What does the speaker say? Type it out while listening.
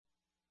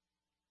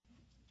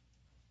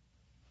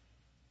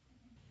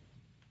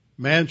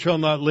Man shall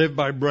not live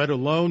by bread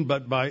alone,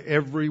 but by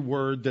every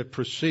word that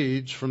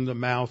proceeds from the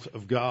mouth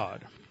of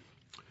God.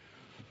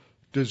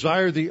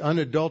 Desire the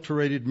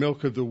unadulterated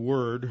milk of the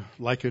word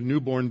like a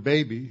newborn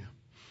baby,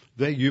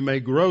 that you may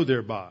grow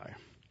thereby.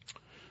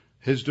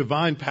 His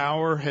divine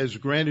power has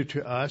granted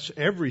to us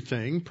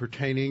everything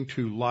pertaining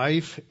to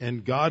life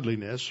and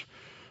godliness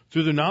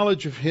through the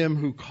knowledge of him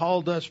who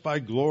called us by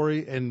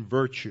glory and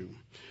virtue,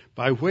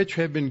 by which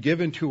have been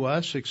given to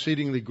us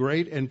exceedingly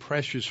great and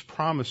precious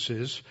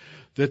promises,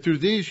 that through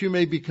these you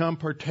may become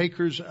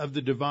partakers of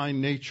the divine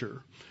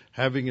nature,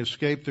 having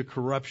escaped the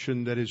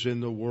corruption that is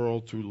in the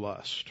world through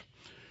lust.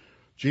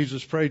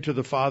 Jesus prayed to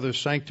the Father,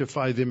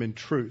 sanctify them in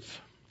truth.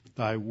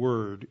 Thy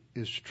word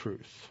is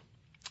truth.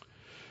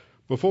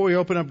 Before we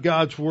open up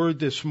God's word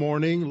this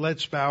morning,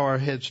 let's bow our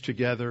heads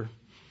together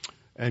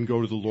and go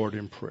to the Lord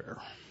in prayer.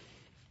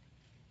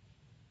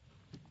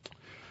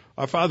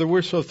 Our Father,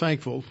 we're so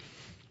thankful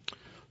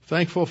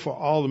for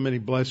all the many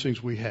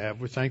blessings we have.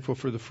 We're thankful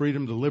for the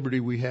freedom, the liberty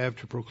we have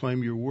to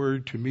proclaim your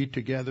word, to meet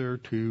together,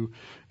 to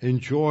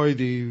enjoy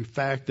the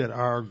fact that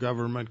our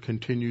government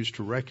continues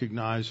to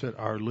recognize that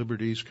our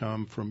liberties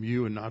come from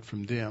you and not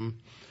from them.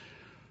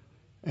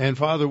 And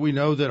Father, we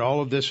know that all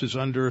of this is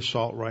under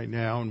assault right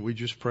now, and we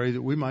just pray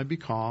that we might be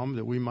calm,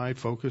 that we might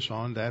focus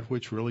on that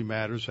which really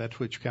matters, that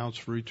which counts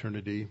for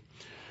eternity.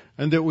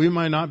 And that we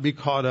might not be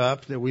caught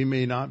up, that we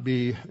may not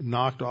be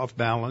knocked off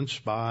balance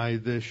by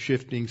the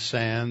shifting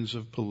sands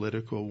of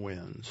political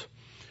winds.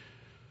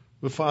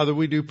 But Father,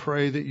 we do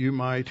pray that you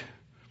might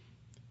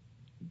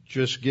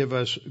just give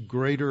us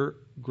greater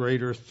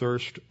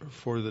thirst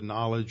for the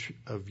knowledge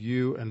of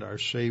you and our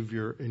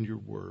Savior and your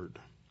word,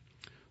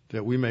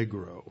 that we may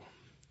grow.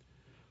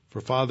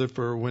 For Father,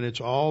 for when it's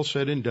all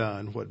said and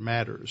done, what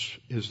matters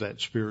is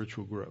that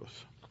spiritual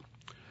growth.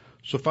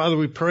 So, Father,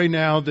 we pray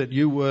now that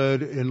you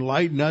would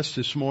enlighten us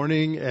this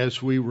morning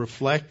as we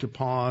reflect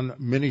upon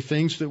many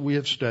things that we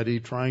have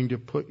studied, trying to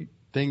put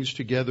things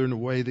together in a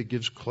way that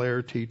gives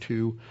clarity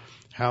to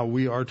how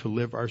we are to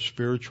live our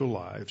spiritual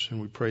lives.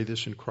 And we pray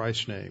this in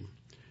Christ's name.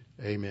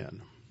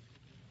 Amen.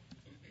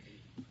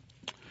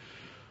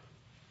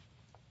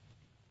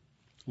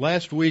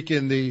 Last week,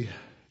 in the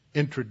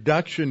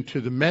introduction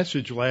to the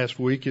message last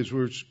week, as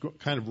we were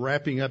kind of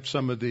wrapping up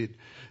some of the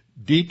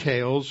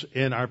details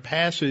in our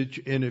passage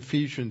in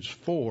Ephesians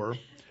 4,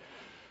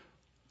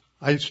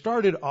 I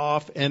started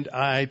off and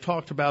I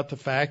talked about the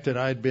fact that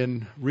I'd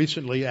been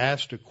recently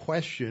asked a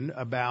question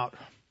about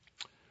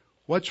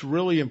what's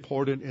really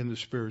important in the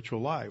spiritual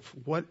life.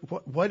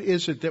 What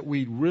is it that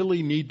we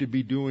really need to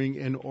be doing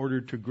in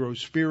order to grow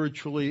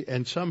spiritually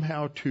and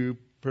somehow to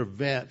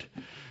prevent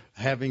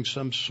having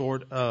some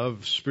sort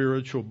of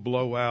spiritual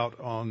blowout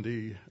on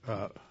the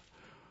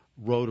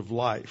road of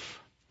life?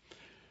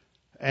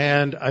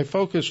 And I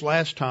focused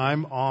last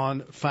time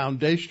on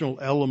foundational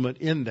element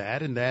in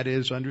that, and that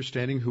is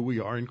understanding who we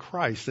are in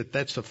Christ.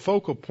 That's the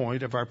focal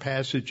point of our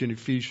passage in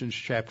Ephesians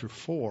chapter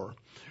 4.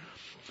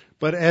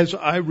 But as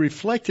I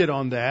reflected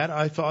on that,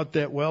 I thought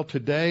that, well,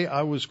 today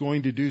I was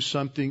going to do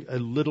something a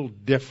little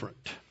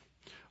different.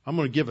 I'm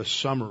going to give a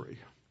summary.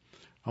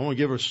 I want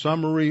to give a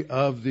summary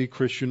of the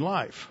Christian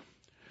life.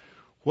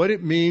 What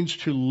it means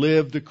to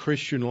live the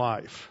Christian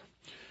life.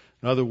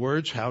 In other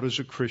words, how does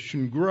a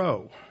Christian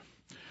grow?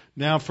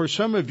 Now, for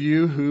some of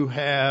you who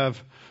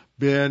have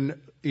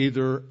been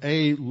either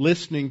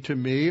listening to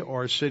me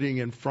or sitting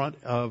in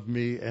front of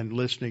me and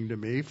listening to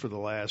me for the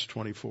last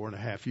 24 and a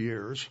half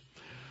years,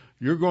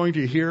 you're going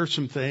to hear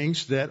some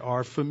things that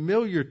are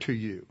familiar to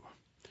you.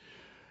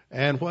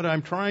 And what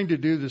I'm trying to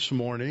do this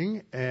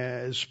morning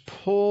is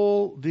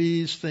pull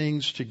these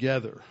things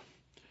together.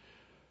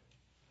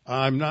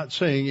 I'm not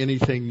saying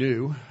anything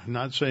new. I'm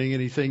not saying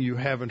anything you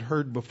haven't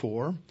heard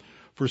before.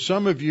 For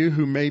some of you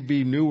who may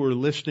be newer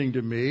listening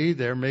to me,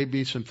 there may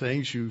be some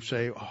things you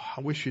say, oh,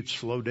 I wish you'd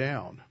slow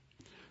down.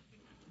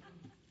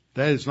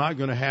 That is not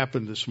going to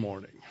happen this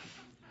morning.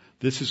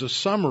 This is a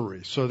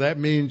summary, so that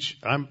means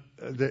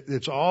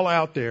it's all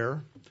out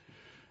there.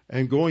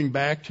 And going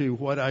back to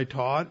what I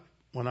taught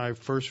when I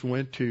first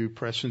went to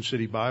Preston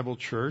City Bible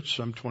Church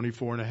some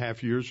 24 and a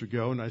half years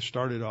ago, and I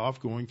started off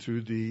going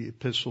through the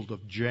Epistle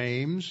of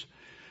James,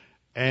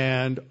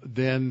 and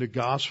then the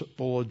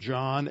Gospel of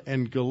John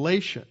and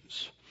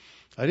Galatians.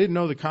 I didn't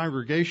know the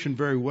congregation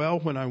very well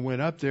when I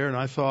went up there, and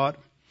I thought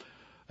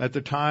at the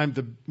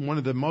time one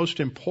of the most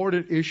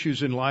important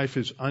issues in life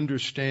is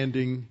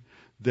understanding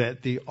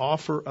that the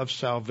offer of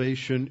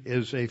salvation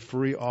is a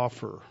free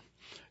offer.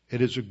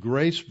 It is a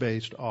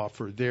grace-based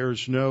offer.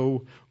 There's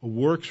no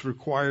works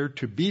required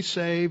to be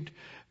saved,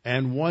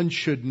 and one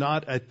should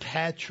not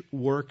attach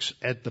works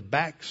at the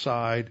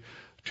backside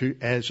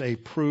as a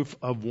proof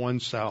of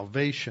one's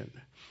salvation.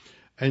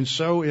 And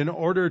so in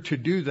order to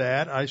do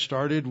that, I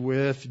started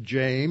with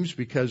James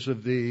because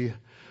of the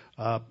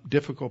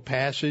difficult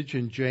passage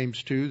in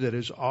James 2 that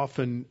is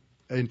often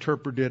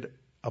interpreted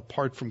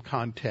apart from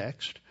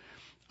context.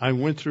 I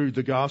went through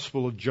the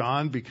Gospel of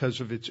John because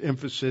of its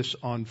emphasis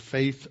on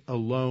faith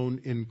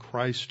alone in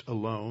Christ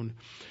alone.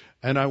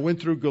 And I went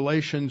through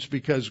Galatians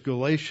because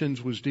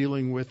Galatians was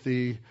dealing with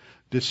the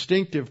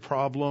distinctive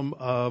problem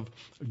of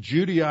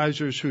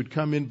Judaizers who'd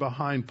come in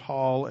behind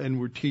Paul and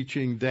were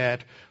teaching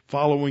that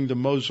following the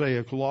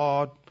Mosaic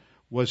law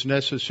was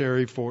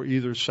necessary for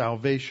either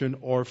salvation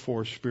or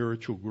for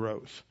spiritual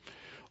growth.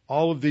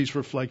 All of these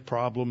reflect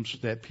problems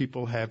that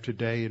people have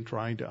today in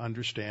trying to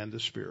understand the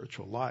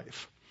spiritual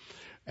life.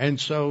 And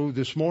so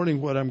this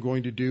morning what I'm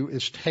going to do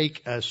is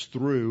take us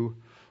through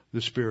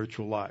the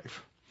spiritual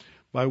life.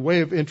 By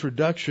way of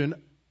introduction,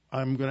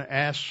 I'm going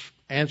to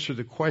answer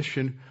the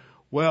question,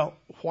 well,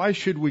 why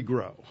should we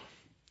grow?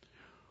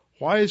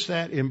 Why is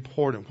that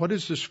important? What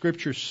does the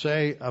Scripture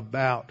say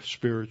about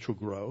spiritual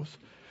growth?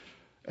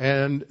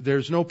 And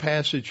there's no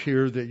passage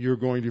here that you're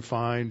going to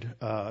find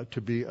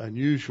to be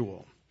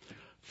unusual.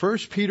 1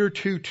 Peter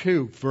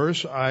 2:2,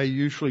 verse I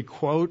usually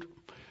quote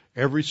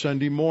every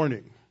Sunday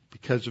morning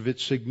because of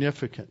its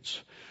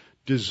significance.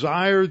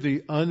 Desire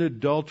the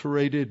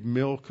unadulterated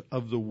milk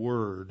of the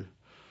Word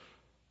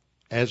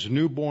as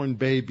newborn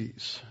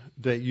babies,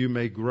 that you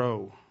may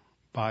grow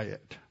by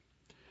it.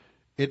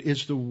 It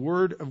is the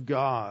Word of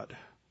God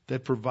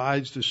that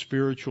provides the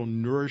spiritual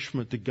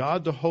nourishment that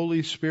God the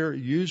Holy Spirit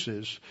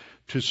uses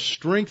to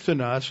strengthen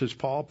us, as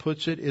Paul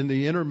puts it, in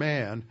the inner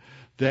man,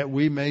 that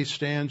we may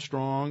stand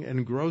strong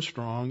and grow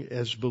strong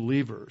as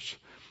believers.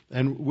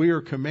 And we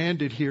are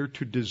commanded here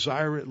to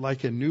desire it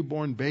like a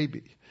newborn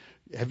baby.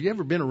 Have you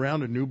ever been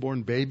around a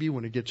newborn baby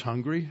when it gets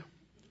hungry?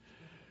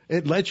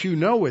 It lets you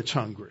know it's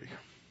hungry.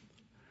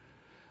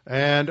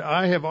 And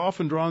I have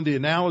often drawn the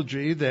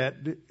analogy that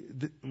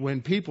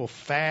when people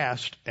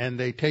fast and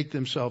they take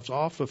themselves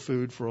off of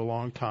food for a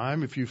long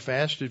time, if you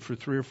fasted for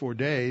 3 or 4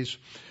 days,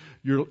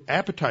 your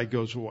appetite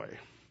goes away.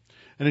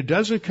 And it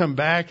doesn't come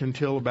back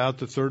until about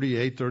the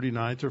 38th,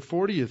 39th, or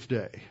 40th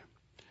day.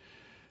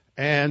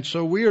 And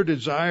so we are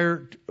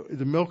desired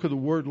the milk of the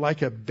Word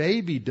like a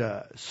baby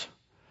does.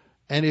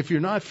 And if you're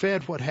not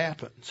fed, what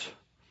happens?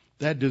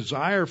 That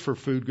desire for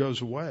food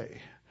goes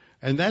away.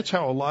 And that's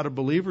how a lot of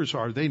believers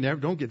are. They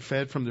don't get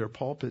fed from their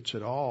pulpits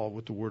at all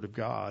with the Word of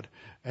God.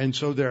 And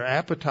so their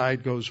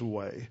appetite goes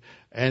away.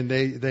 And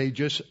they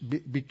just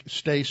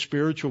stay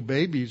spiritual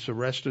babies the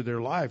rest of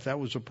their life. That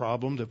was a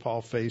problem that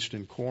Paul faced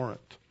in Corinth.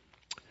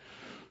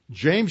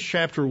 James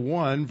chapter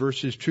 1,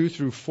 verses 2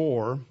 through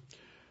 4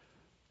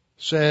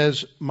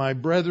 says, "My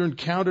brethren,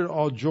 count it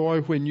all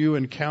joy when you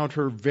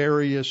encounter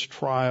various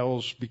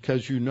trials,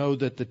 because you know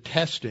that the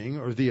testing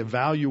or the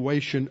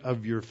evaluation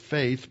of your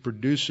faith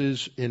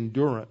produces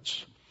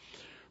endurance.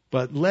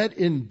 But let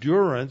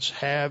endurance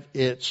have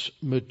its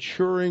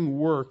maturing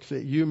work,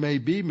 that you may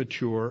be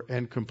mature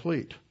and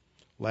complete,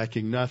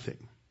 lacking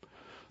nothing."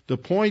 The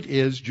point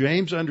is,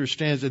 James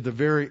understands at the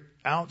very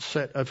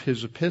outset of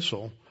his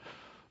epistle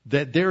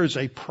that there is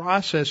a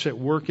process at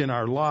work in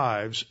our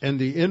lives, and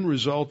the end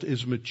result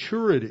is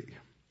maturity.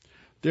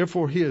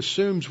 Therefore, he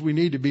assumes we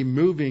need to be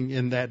moving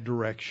in that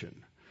direction.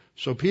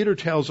 So Peter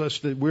tells us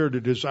that we're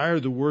to desire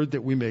the Word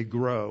that we may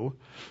grow.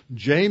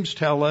 James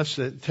tells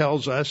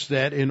us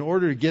that in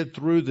order to get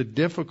through the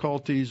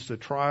difficulties, the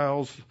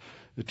trials,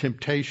 the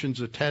temptations,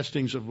 the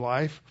testings of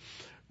life,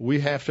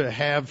 we have to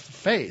have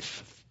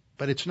faith.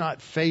 But it's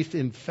not faith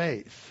in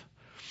faith.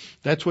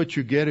 That's what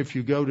you get if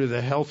you go to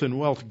the health and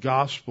wealth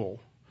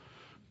gospel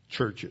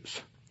churches.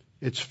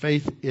 It's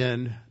faith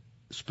in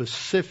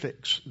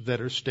specifics that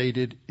are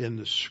stated in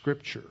the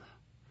Scripture.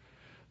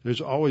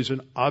 There's always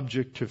an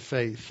object to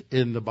faith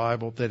in the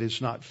Bible that is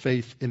not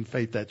faith in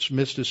faith. That's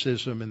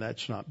mysticism, and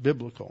that's not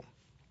biblical.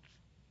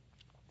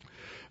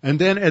 And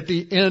then at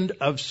the end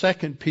of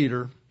 2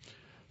 Peter,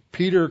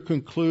 Peter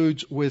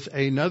concludes with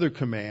another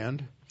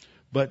command,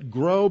 "But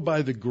grow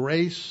by the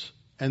grace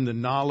and the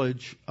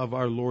knowledge of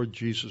our Lord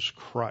Jesus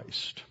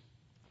Christ."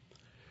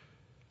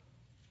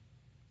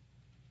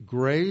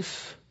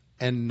 Grace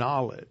and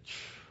knowledge.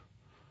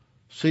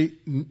 See,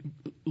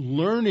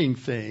 learning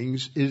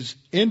things is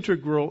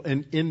integral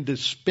and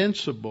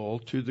indispensable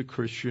to the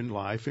Christian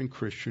life and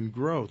Christian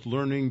growth,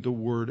 learning the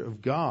Word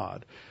of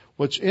God.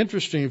 What's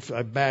interesting, if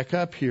I back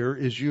up here,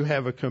 is you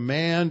have a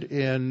command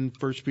in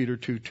 1 Peter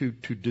 2:2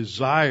 to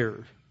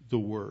desire the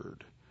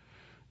Word.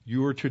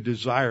 You are to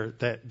desire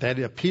it. That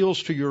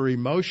appeals to your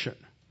emotion.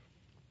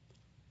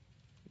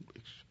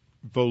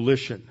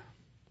 Volition.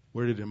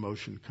 Where did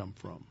emotion come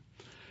from?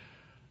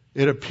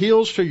 It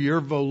appeals to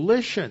your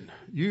volition.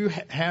 You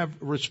have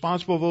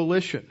responsible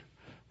volition,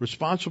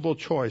 responsible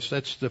choice.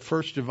 That's the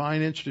first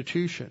divine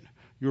institution.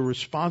 You're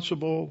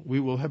responsible. We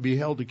will be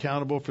held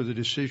accountable for the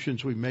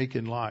decisions we make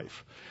in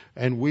life.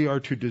 And we are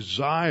to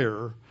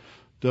desire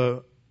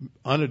the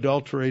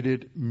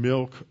unadulterated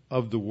milk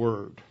of the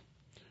Word.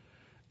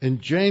 In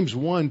James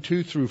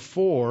 1:2 through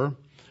 4,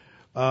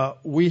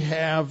 we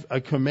have a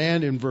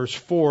command in verse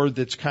 4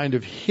 that's kind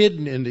of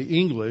hidden in the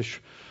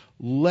English.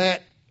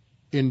 Let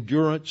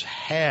endurance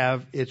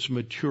have its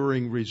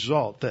maturing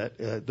result. That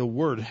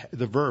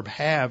the verb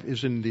have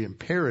is in the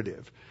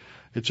imperative.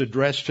 It's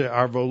addressed to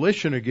our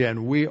volition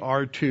again. We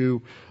are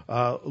to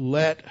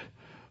let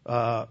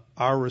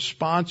our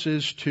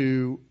responses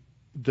to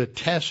the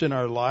tests in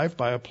our life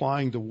by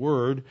applying the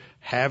Word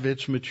have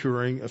its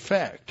maturing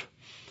effect.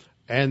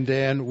 And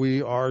then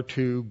we are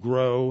to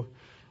grow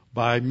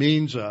by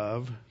means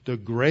of the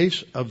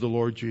grace of the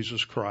Lord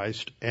Jesus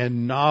Christ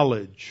and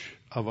knowledge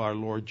of our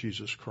Lord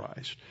Jesus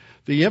Christ.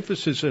 The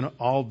emphasis in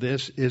all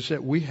this is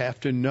that we have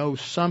to know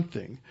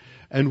something.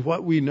 And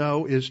what we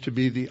know is to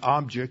be the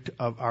object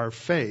of our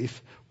faith,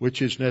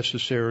 which is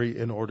necessary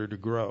in order to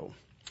grow.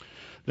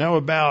 Now,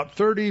 about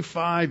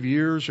 35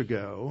 years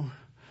ago,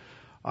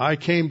 I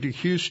came to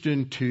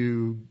Houston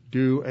to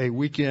do a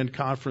weekend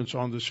conference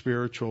on the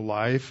spiritual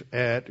life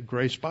at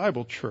Grace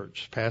Bible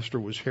Church. Pastor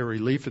was Harry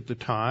Leaf at the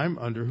time,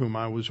 under whom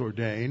I was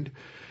ordained.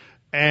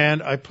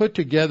 And I put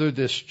together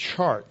this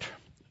chart.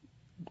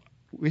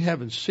 We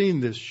haven't seen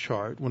this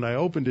chart. When I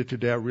opened it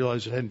today, I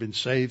realized it hadn't been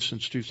saved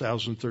since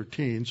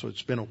 2013, so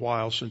it's been a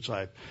while since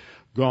I've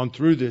gone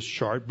through this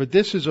chart. But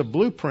this is a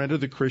blueprint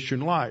of the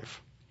Christian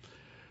life.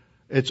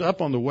 It's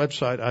up on the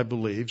website, I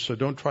believe, so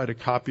don't try to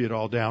copy it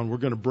all down. We're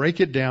going to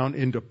break it down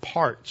into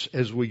parts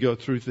as we go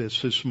through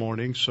this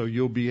morning, so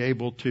you'll be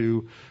able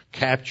to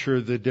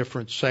capture the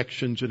different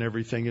sections and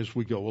everything as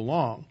we go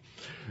along.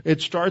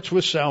 It starts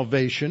with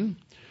salvation,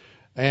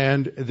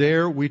 and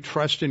there we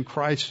trust in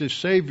Christ as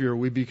Savior.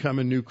 We become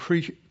a new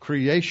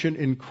creation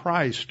in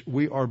Christ.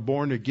 We are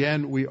born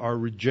again. We are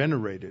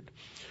regenerated.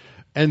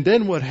 And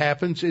then what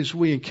happens is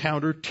we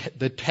encounter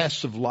the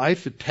tests of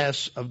life, the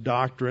tests of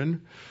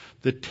doctrine,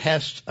 the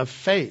tests of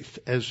faith,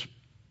 as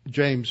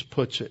James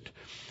puts it.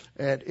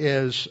 It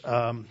is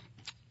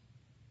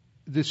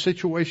the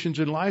situations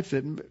in life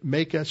that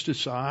make us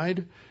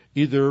decide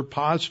either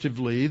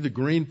positively, the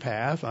green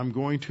path, I'm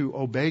going to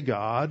obey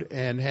God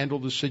and handle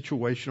the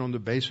situation on the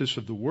basis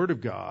of the Word of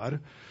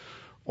God,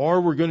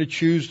 or we're going to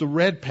choose the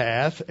red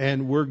path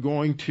and we're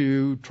going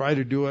to try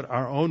to do it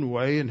our own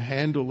way and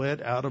handle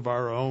it out of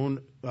our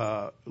own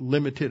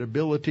limited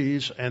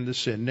abilities and the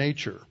sin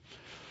nature.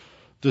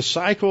 The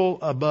cycle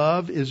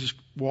above is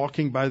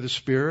walking by the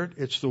Spirit.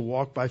 It's the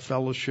walk by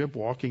fellowship,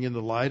 walking in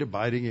the light,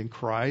 abiding in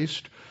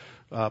Christ,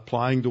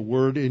 applying the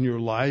Word in your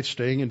life,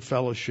 staying in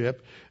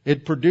fellowship.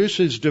 It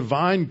produces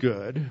divine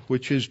good,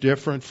 which is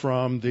different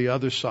from the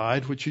other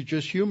side, which is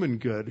just human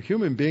good.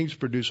 Human beings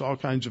produce all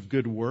kinds of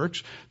good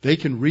works. They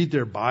can read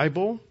their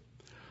Bible.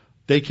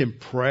 They can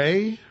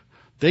pray.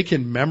 They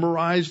can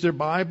memorize their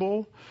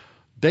Bible.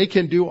 They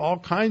can do all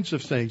kinds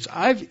of things.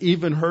 I've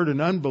even heard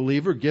an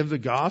unbeliever give the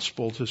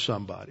gospel to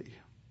somebody.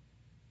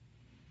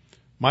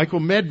 Michael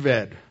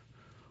Medved,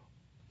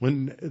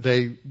 when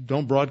they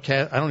don't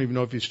broadcast, I don't even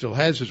know if he still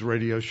has his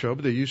radio show,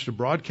 but they used to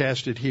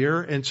broadcast it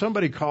here, and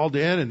somebody called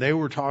in and they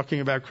were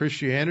talking about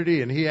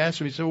Christianity, and he asked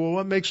him, he said, well,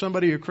 what makes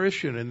somebody a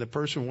Christian? And the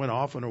person went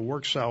off on a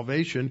work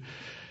salvation,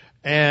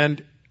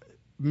 and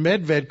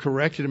Medved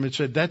corrected him and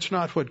said, that's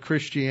not what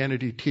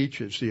Christianity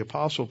teaches. The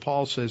Apostle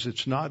Paul says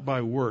it's not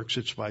by works,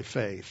 it's by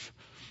faith.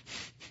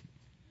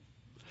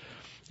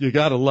 You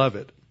got to love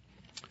it.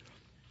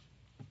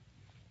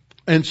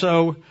 And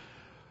so,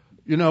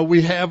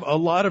 we have a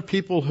lot of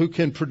people who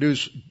can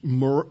produce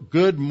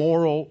good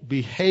moral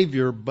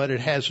behavior, but it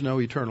has no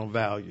eternal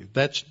value.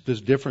 That's the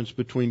difference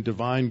between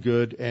divine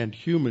good and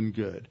human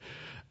good.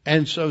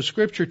 And so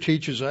Scripture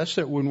teaches us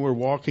that when we're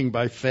walking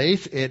by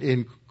faith, it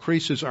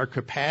increases our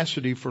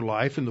capacity for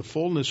life and the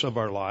fullness of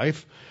our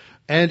life,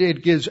 and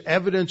it gives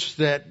evidence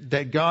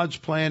that God's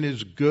plan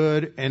is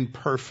good and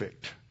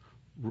perfect.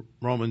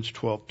 Romans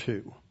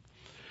 12:2.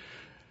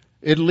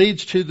 It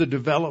leads to the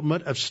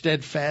development of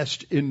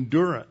steadfast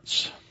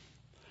endurance.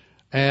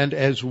 And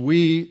as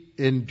we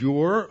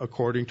endure,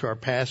 according to our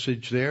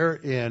passage there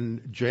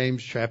in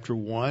James chapter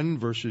 1,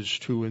 verses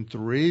 2 and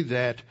 3,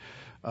 that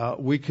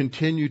we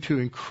continue to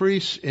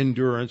increase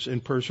endurance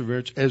and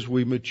perseverance as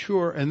we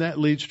mature, and that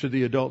leads to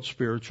the adult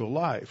spiritual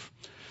life.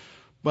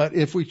 But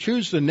if we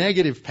choose the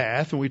negative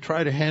path and we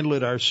try to handle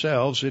it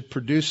ourselves, it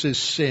produces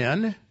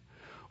sin,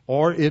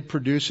 or it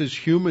produces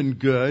human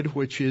good,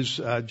 which is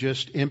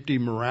just empty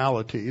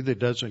morality that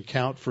doesn't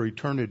count for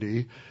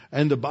eternity.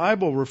 And the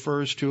Bible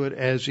refers to it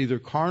as either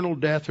carnal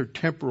death or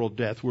temporal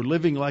death. We're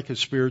living like a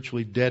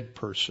spiritually dead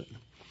person.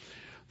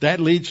 That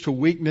leads to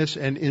weakness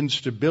and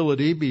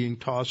instability, being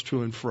tossed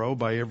to and fro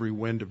by every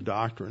wind of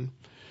doctrine.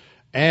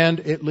 And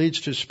it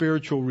leads to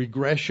spiritual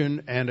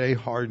regression and a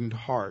hardened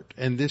heart.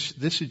 And this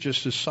is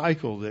just a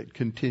cycle that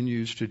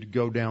continues to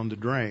go down the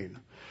drain.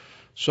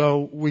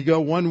 So we go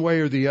one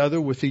way or the other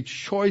with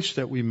each choice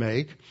that we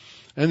make.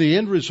 And the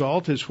end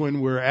result is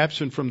when we're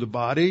absent from the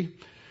body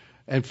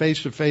and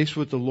face to face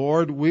with the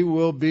Lord, we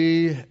will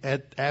be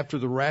after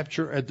the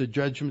rapture at the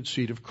judgment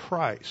seat of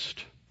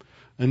Christ.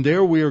 And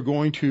there we are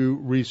going to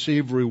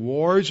receive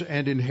rewards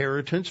and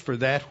inheritance for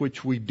that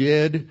which we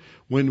did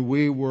when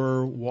we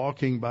were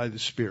walking by the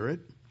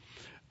Spirit.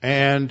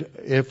 And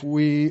if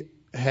we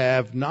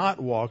have not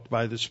walked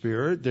by the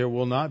Spirit, there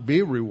will not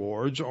be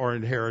rewards or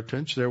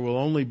inheritance. There will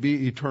only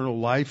be eternal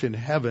life in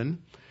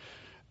heaven,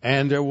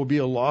 and there will be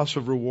a loss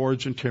of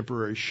rewards and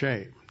temporary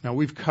shame. Now,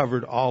 we've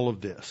covered all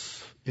of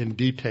this in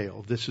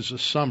detail. This is a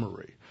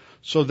summary.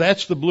 So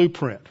that's the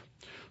blueprint.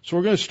 So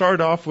we're going to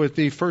start off with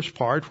the first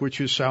part,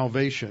 which is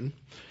salvation.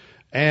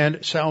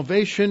 And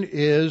salvation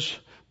is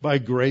by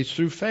grace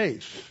through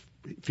faith.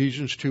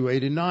 Ephesians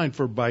 2:8 and 9,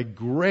 for by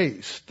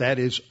grace, that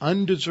is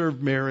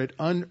undeserved merit,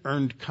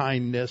 unearned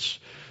kindness,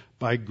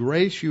 by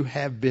grace you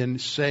have been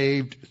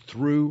saved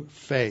through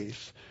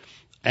faith.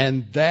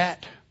 And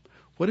that,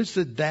 what does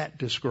the that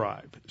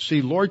describe?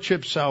 See,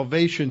 Lordship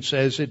salvation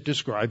says it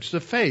describes the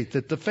faith,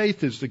 that the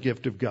faith is the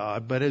gift of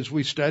God. But as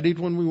we studied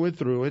when we went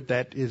through it,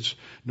 that is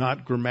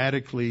not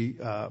grammatically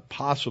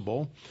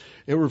possible.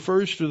 It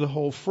refers to the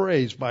whole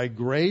phrase, by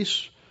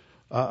grace,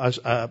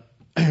 by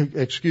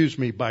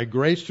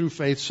grace through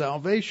faith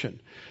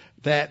salvation.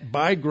 That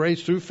by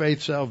grace through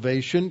faith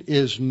salvation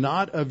is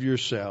not of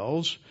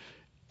yourselves.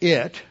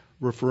 It,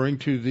 referring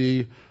to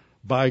the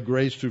by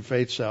grace through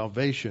faith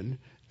salvation,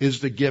 is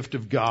the gift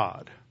of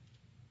God,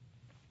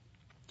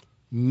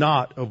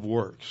 not of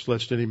works,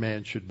 lest any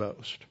man should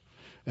boast.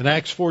 In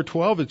Acts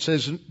 4:12 it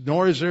says,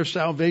 nor is there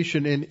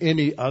salvation in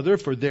any other,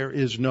 for there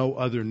is no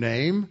other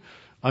name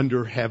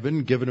under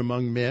heaven given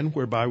among men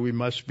whereby we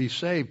must be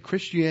saved.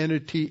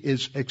 Christianity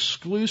is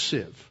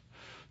exclusive.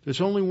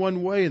 There's only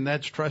one way, and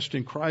that's trust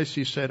in Christ.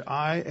 He said,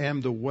 I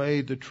am the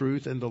way, the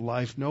truth, and the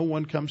life. No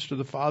one comes to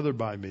the Father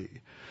by me.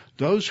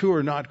 Those who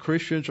are not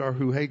Christians or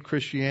who hate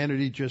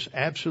Christianity just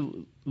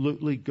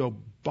absolutely go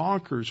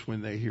bonkers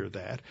when they hear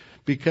that,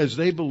 because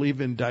they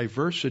believe in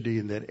diversity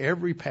and that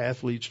every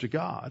path leads to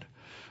God.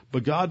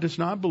 But God does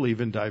not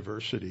believe in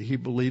diversity. He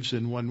believes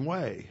in one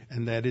way,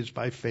 and that is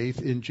by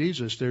faith in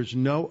Jesus. There's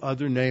no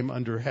other name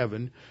under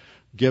heaven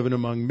given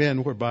among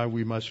men whereby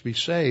we must be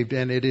saved.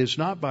 And it is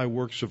not by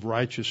works of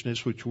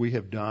righteousness which we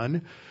have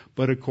done,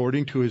 but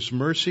according to His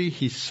mercy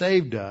He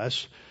saved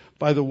us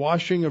by the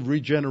washing of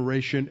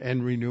regeneration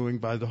and renewing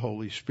by the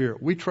Holy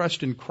Spirit. We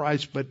trust in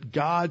Christ, but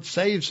God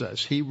saves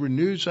us. He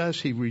renews us.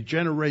 He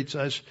regenerates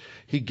us.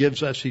 He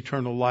gives us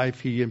eternal life.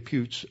 He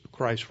imputes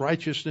Christ's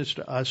righteousness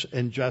to us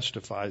and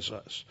justifies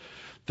us.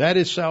 That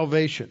is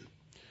salvation.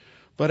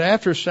 But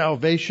after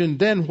salvation,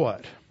 then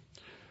what?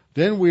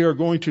 Then we are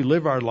going to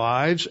live our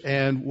lives,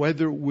 and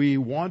whether we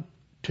want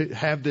to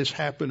have this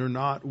happen or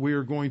not, we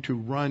are going to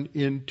run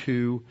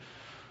into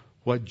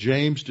what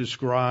James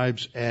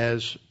describes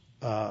as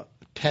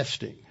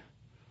testing.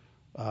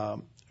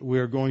 We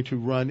are going to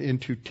run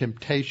into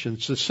temptation.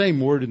 It's the same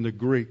word in the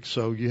Greek,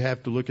 so you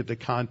have to look at the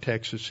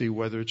context to see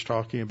whether it's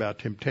talking about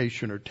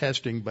temptation or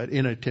testing. But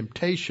in a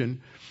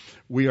temptation,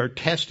 we are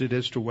tested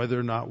as to whether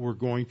or not we're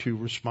going to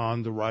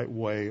respond the right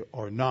way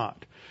or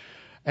not.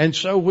 And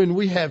so when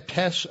we have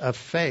tests of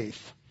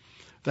faith,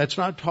 that's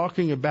not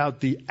talking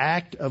about the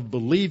act of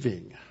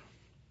believing.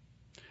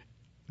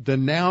 The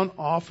noun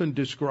often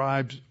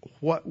describes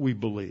what we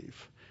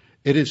believe.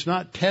 It is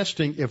not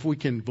testing if we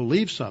can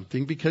believe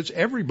something, because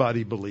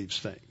everybody believes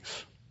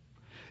things.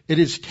 It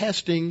is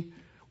testing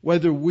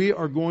whether we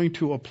are going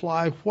to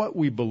apply what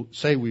we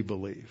say we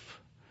believe.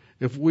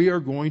 If we are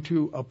going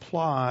to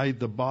apply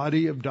the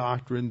body of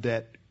doctrine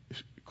that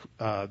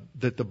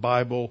the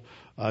Bible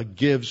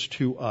gives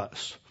to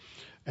us.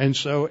 And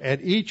so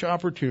at each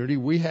opportunity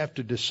we have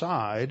to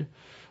decide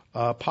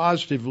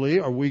positively,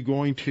 are we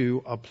going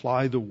to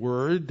apply the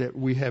word that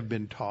we have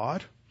been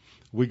taught?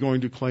 We're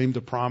going to claim the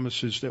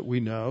promises that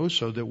we know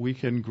so that we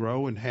can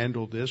grow and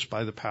handle this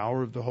by the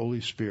power of the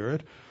Holy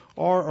Spirit?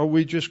 Or are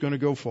we just going to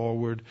go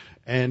forward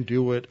and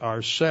do it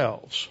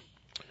ourselves?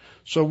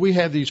 So we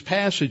have these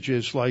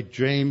passages like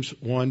James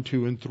 1,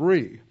 2, and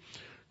 3.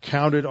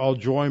 Count it all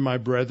joy, my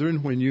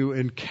brethren, when you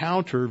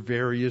encounter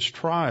various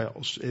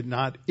trials.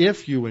 Not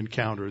if you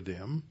encounter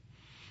them,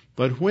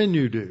 but when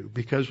you do,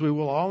 because we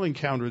will all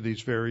encounter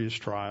these various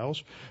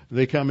trials.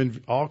 They come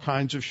in all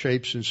kinds of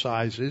shapes and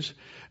sizes.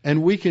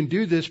 And we can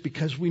do this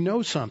because we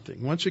know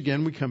something. Once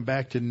again, we come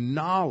back to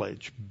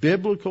knowledge.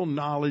 Biblical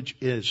knowledge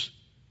is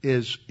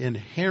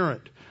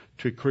inherent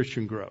to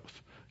Christian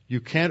growth. You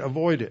can't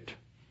avoid it.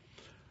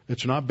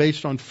 It's not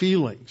based on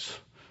feelings.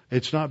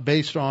 It's not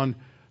based on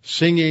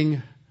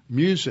singing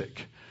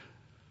music.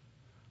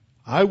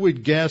 I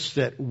would guess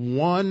that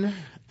 1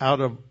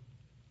 out of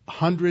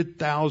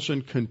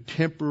 100,000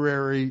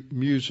 contemporary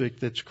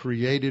music that's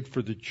created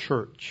for the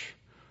church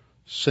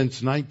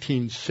since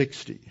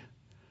 1960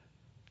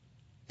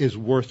 is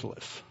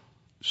worthless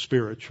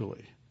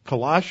spiritually.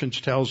 Colossians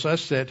tells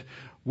us that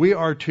we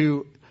are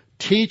to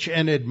teach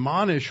and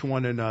admonish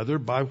one another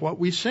by what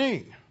we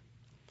sing.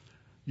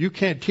 You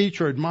can't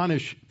teach or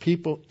admonish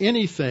people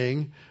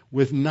anything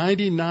with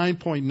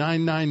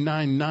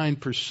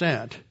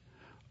 99.9999%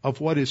 of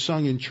what is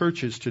sung in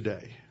churches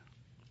today.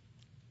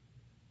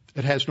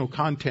 It has no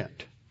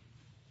content.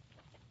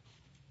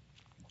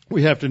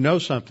 We have to know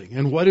something.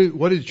 And what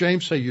does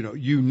James say?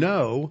 You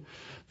know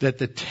that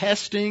the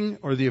testing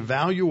or the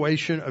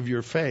evaluation of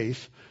your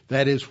faith,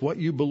 that is what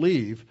you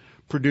believe,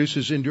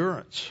 produces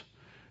endurance.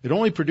 It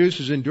only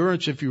produces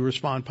endurance if you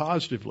respond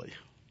positively.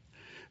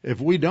 If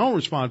we don't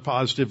respond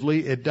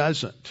positively, it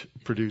doesn't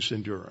produce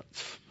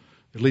endurance.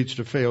 It leads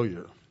to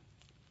failure.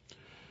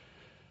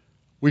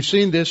 We've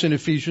seen this in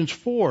Ephesians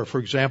 4. For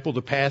example,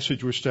 the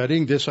passage we're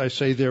studying, this I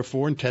say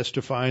therefore and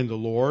testify in the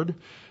Lord,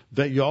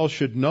 that y'all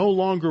should no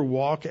longer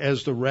walk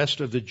as the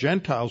rest of the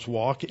Gentiles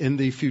walk in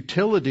the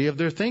futility of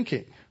their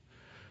thinking.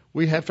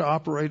 We have to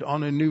operate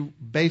on a new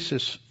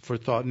basis for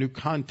thought, new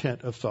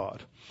content of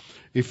thought.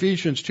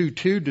 Ephesians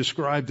 2:2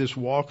 described this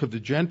walk of the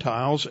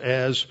Gentiles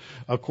as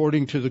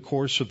according to the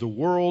course of the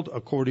world,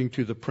 according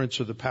to the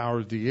prince of the power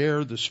of the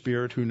air, the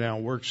spirit who now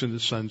works in the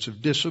sons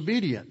of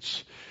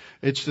disobedience.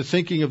 It's the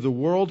thinking of the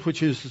world,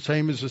 which is the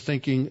same as the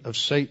thinking of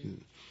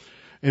Satan.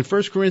 In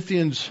 1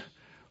 Corinthians,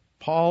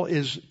 Paul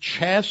is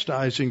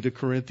chastising the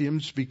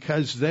Corinthians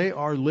because they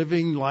are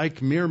living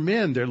like mere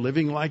men. They're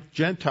living like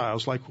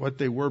Gentiles, like what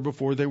they were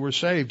before they were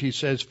saved. He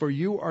says, for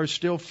you are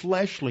still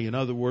fleshly. In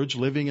other words,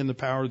 living in the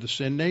power of the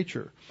sin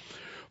nature.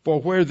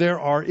 For where there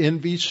are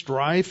envy,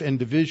 strife, and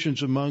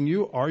divisions among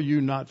you, are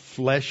you not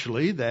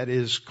fleshly, that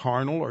is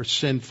carnal or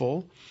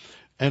sinful,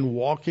 and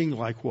walking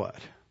like what?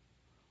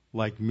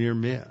 Like mere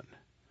men.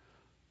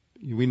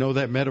 We know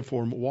that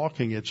metaphor,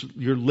 walking.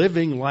 You're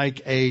living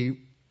like a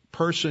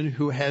person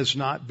who has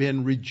not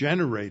been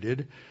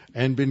regenerated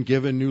and been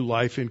given new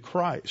life in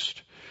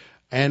Christ.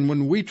 And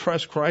when we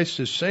trust Christ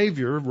as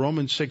Savior,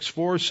 Romans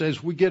 6:4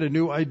 says we get a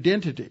new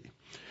identity.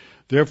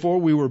 Therefore,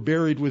 we were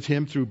buried with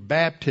Him through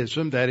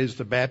baptism, that is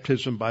the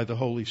baptism by the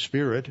Holy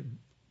Spirit,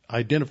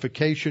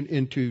 identification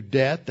into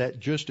death, that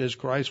just as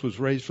Christ was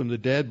raised from the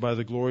dead by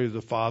the glory of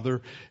the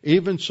Father,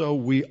 even so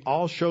we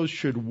also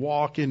should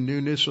walk in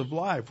newness of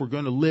life. We're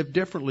going to live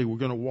differently. We're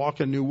going to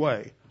walk a new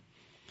way.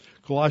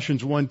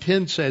 Colossians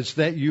 1:10 says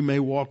that you may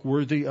walk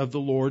worthy of the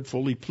Lord,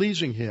 fully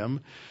pleasing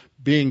Him,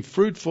 being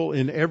fruitful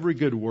in every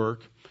good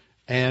work,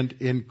 and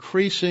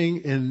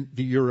increasing in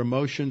your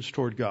emotions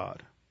toward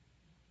God.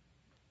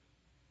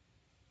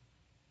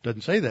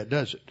 Doesn't say that,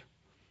 does it?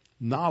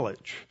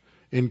 Knowledge.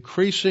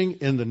 Increasing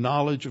in the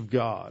knowledge of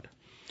God.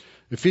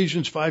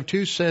 Ephesians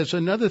 5:2 says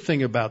another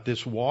thing about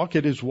this walk.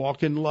 It is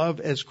walk in love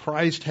as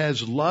Christ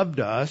has loved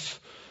us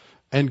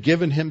and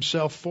given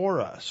Himself for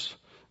us.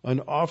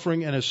 An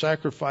offering and a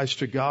sacrifice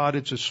to God.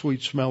 It's a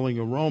sweet-smelling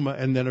aroma.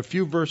 And then a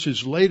few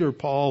verses later,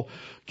 Paul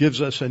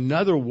gives us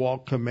another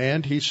walk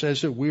command. He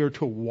says that we are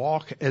to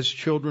walk as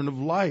children of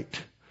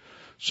light.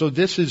 So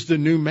this is the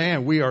new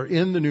man. We are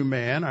in the new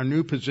man, our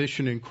new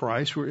position in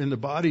Christ. We're in the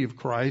body of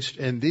Christ,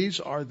 and these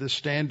are the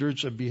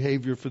standards of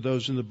behavior for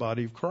those in the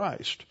body of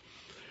Christ.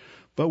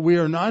 But we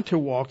are not to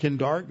walk in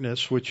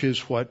darkness, which is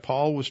what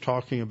Paul was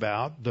talking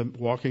about, the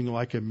walking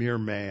like a mere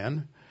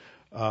man.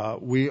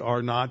 We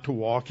are not to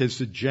walk as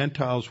the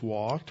Gentiles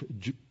walked.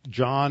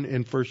 John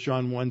in 1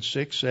 John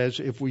 1:6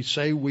 says, if we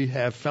say we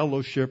have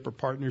fellowship or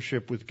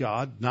partnership with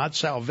God, not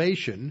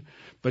salvation,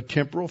 but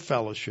temporal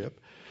fellowship,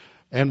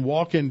 and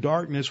walk in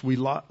darkness, we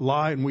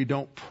lie and we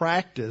don't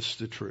practice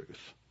the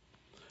truth.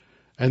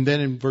 And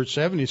then in verse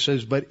 7 he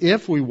says, but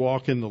if we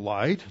walk in the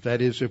light,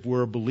 that is, if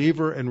we're a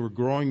believer and we're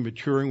growing,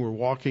 maturing, we're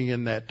walking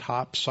in that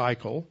top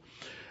cycle,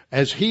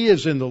 as He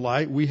is in the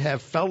light, we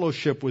have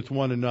fellowship with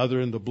one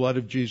another, and the blood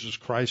of Jesus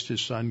Christ,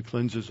 His Son,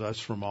 cleanses us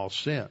from all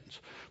sins.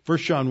 1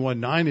 John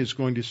 1:9 is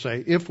going to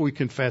say, if we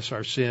confess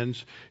our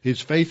sins, He's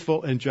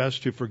faithful and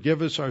just to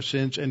forgive us our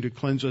sins and to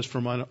cleanse us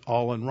from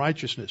all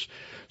unrighteousness.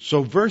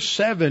 So verse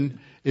 7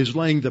 is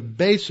laying the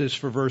basis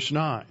for verse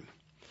 9.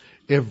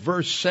 If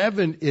verse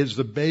 7 is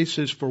the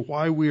basis for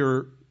why we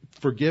are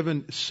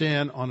forgiven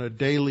sin on a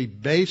daily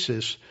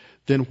basis,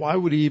 then why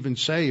would He even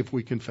say if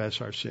we confess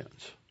our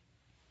sins?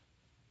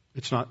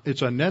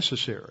 It's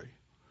unnecessary,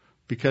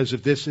 because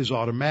if this is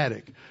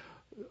automatic.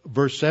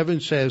 Verse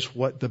 7 says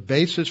what the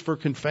basis for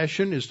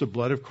confession is the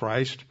blood of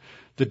Christ,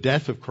 the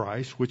death of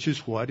Christ, which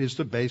is what is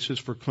the basis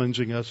for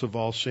cleansing us of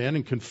all sin,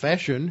 and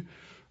confession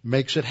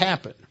makes it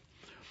happen.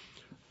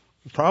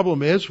 The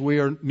problem is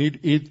we need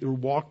either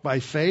walk by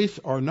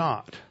faith or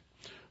not.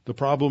 The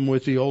problem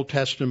with the Old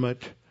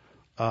Testament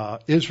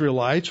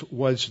Israelites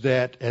was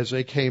that as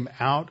they came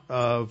out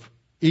of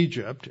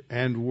Egypt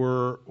and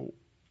were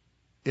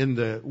in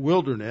the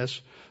wilderness,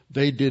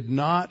 they did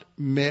not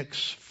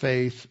mix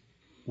faith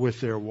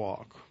with their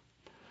walk.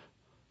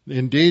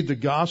 Indeed, the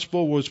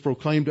gospel was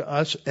proclaimed to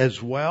us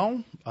as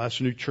well,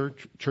 us new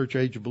church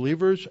age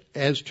believers,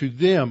 as to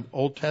them,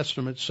 Old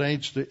Testament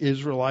saints, the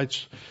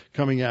Israelites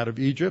coming out of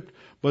Egypt.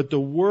 But the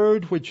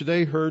word which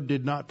they heard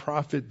did not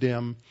profit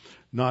them,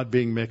 not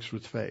being mixed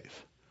with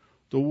faith.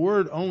 The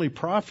word only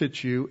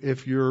profits you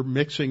if you're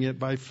mixing it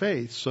by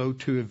faith. So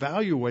to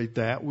evaluate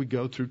that, we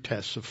go through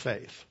tests of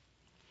faith.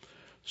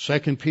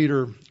 2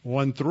 Peter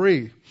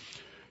 1:3,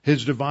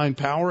 His divine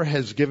power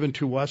has given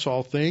to us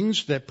all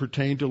things that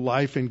pertain to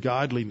life and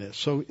godliness.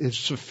 So it's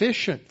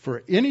sufficient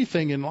for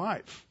anything in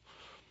life.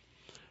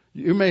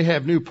 You may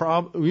have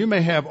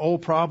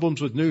old problems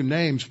with new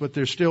names, but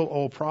they're still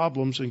old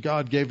problems, and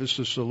God gave us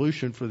the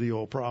solution for the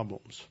old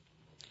problems.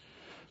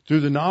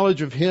 Through the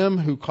knowledge of Him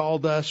who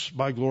called us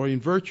by glory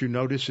and virtue.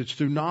 Notice it's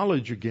through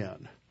knowledge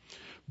again.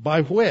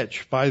 By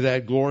which, by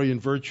that glory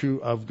and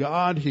virtue of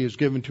God, He has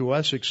given to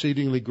us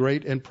exceedingly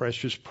great and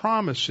precious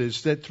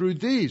promises, that through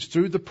these,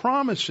 through the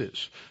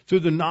promises,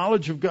 through the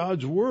knowledge of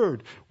God's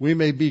Word, we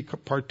may be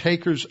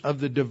partakers of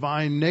the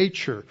divine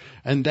nature.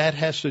 And that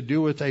has to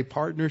do with a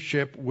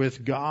partnership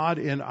with God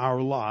in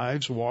our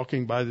lives,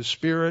 walking by the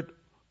Spirit,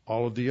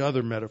 all of the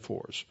other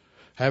metaphors,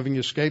 having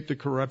escaped the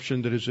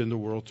corruption that is in the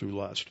world through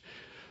lust.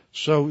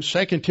 So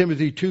 2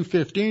 Timothy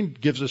 2:15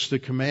 gives us the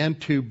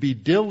command to be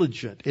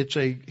diligent. It's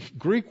a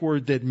Greek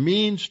word that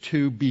means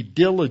to be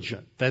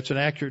diligent. That's an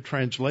accurate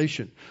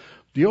translation.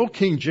 The Old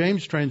King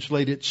James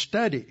translated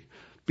study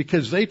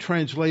because they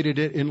translated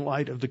it in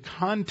light of the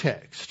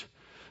context.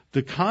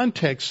 The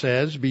context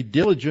says, be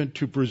diligent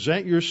to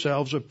present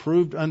yourselves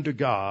approved unto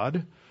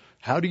God.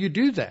 How do you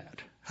do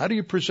that? How do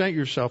you present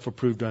yourself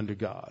approved unto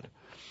God?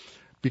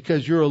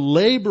 Because you're a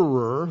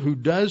laborer who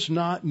does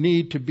not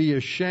need to be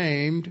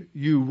ashamed.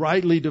 You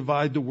rightly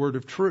divide the word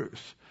of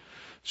truth.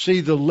 See,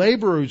 the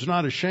laborer who's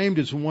not ashamed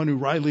is the one who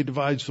rightly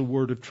divides the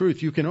word of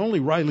truth. You can only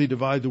rightly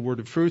divide the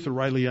word of truth or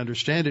rightly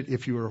understand it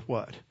if you are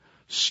what?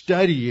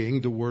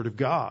 Studying the word of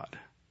God.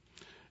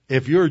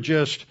 If you're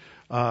just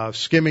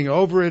skimming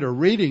over it or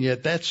reading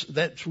it,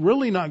 that's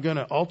really not going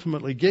to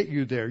ultimately get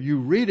you there. You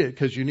read it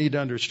because you need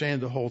to understand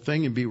the whole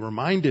thing and be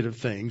reminded of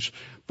things,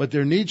 but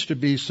there needs to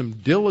be some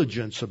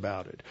diligence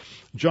about it.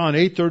 John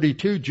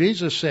 8:32,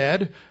 Jesus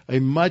said, a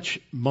much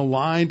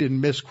maligned and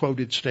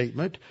misquoted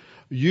statement,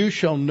 you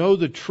shall know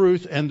the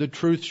truth and the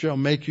truth shall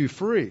make you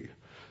free.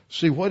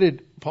 See, what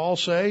did Paul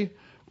say?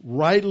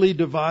 Rightly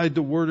divide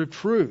the word of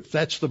truth.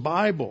 That's the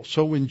Bible.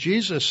 So when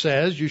Jesus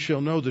says, you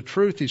shall know the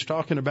truth, He's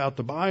talking about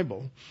the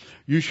Bible.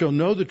 You shall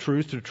know the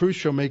truth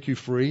shall make you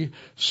free.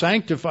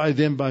 Sanctify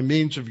them by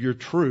means of your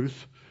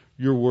truth.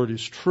 Your word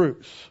is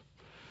truth.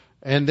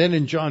 And then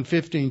in John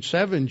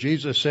 15:7,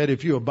 Jesus said,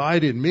 if you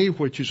abide in me,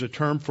 which is a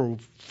term for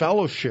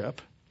fellowship,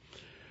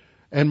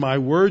 and my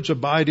words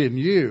abide in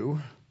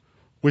you,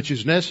 which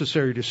is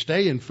necessary to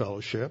stay in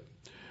fellowship,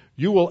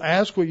 you will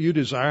ask what you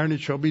desire and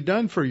it shall be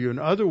done for you. In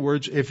other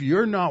words, if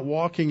you're not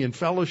walking in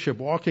fellowship,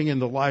 walking in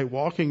the light,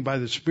 walking by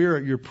the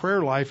Spirit, your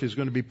prayer life is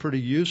going to be pretty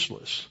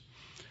useless.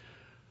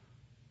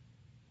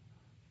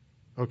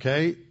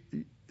 Okay?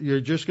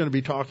 You're just going to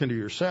be talking to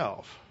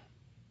yourself.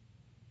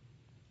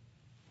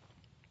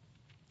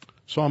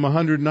 Psalm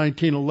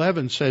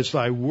 119:11 says,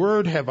 thy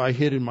word have I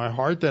hid in my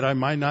heart that I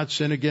might not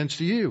sin against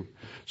you.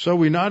 So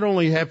we not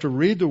only have to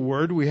read the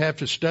Word, we have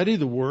to study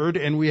the Word,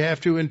 and we have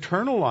to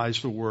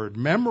internalize the Word,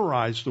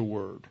 memorize the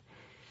Word.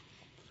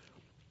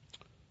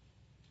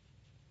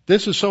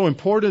 This is so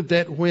important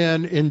that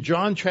when in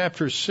John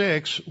chapter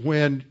 6,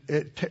 when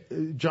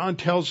John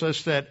tells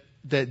us that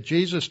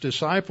Jesus'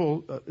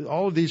 disciple,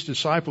 all of these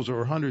disciples, there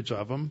were hundreds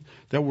of them,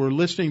 that were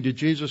listening to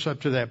Jesus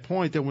up to that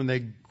point, that when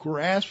they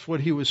grasped what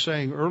He was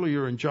saying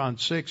earlier in John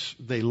 6,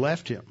 they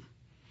left Him.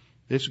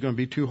 This is going to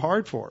be too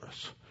hard for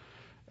us.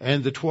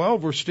 And the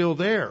 12 were still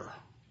there.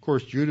 Of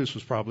course, Judas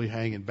was probably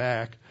hanging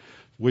back,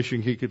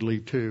 wishing he could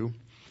leave too.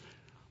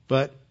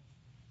 But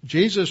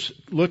Jesus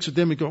looks at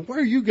them and goes, why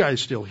are you guys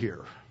still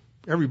here?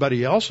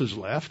 Everybody else has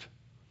left.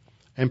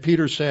 And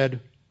Peter said,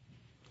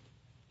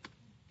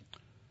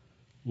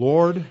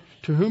 Lord,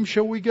 to whom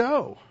shall we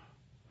go?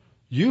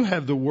 You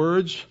have the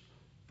words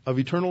of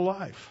eternal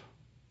life.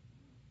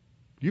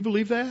 You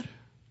believe that?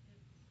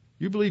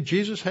 You believe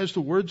Jesus has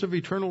the words of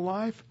eternal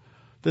life?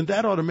 Then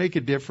that ought to make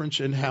a difference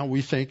in how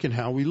we think and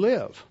how we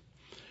live.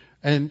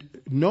 And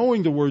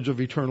knowing the words of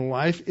eternal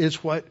life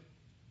is what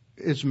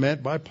is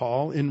meant by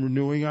Paul in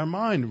renewing our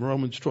mind. In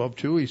Romans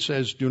 12:2, he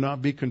says, do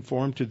not be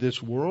conformed to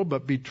this world,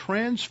 but be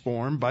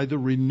transformed by the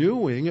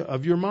renewing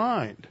of your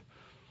mind,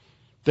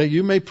 that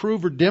you may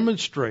prove or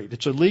demonstrate.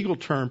 It's a legal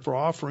term for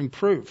offering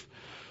proof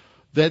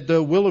that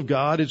the will of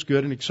God is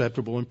good and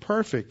acceptable and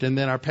perfect. And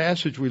then our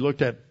passage we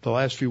looked at the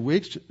last few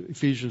weeks,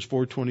 Ephesians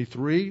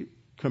 4:23,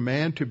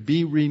 command to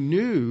be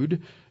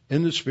renewed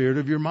in the spirit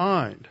of your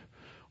mind.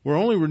 We're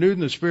only renewed in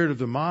the spirit of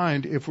the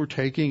mind if we're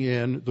taking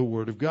in the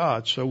Word of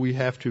God. So we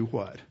have to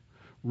what?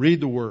 Read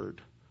the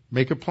Word.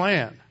 Make a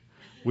plan.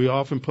 We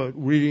often put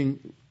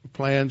reading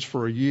plans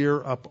for a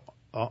year up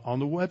on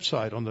the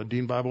website, on the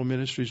Dean Bible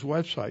Ministries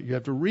website. You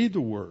have to read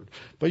the Word,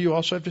 but you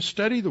also have to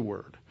study the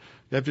Word.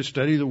 You have to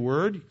study the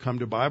Word, come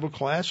to Bible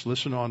class,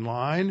 listen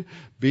online,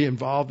 be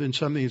involved in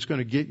something that's going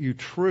to get you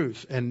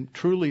truth and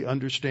truly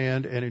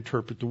understand and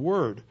interpret the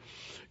Word.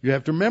 You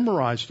have to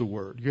memorize the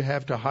Word. You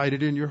have to hide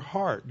it in your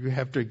heart. You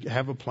have to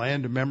have a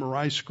plan to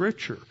memorize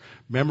Scripture,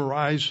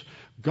 memorize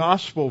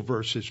gospel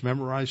verses,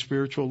 memorize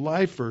spiritual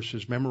life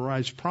verses,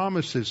 memorize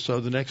promises, so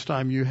the next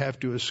time you have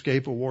to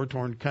escape a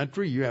war-torn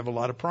country, you have a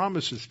lot of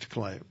promises to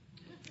claim.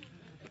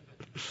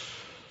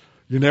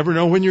 You never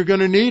know when you're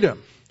going to need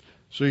them.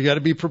 So you got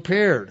to be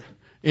prepared.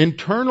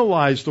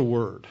 Internalize the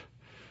Word.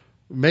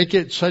 Make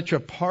it such a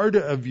part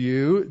of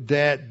you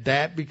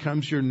that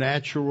becomes your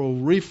natural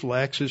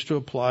reflex is to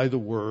apply the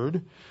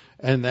Word.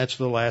 And that's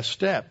the last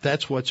step.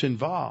 That's what's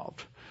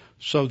involved.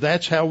 So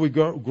that's how we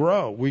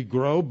grow. We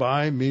grow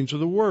by means of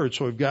the Word.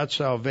 So we've got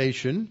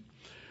salvation.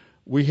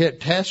 We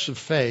hit tests of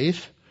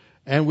faith.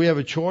 And we have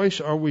a choice.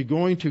 Are we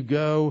going to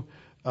go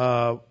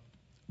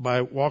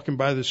by walking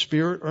by the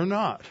Spirit or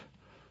not?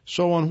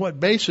 So on what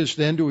basis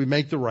then do we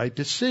make the right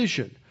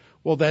decision?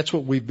 Well, that's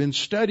what we've been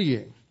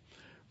studying.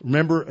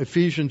 Remember,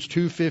 Ephesians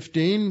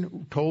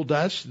 2:15 told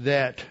us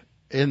that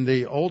in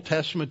the Old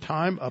Testament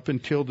time, up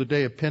until the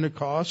day of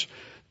Pentecost,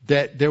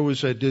 that there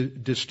was a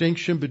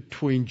distinction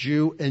between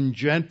Jew and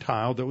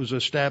Gentile that was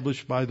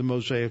established by the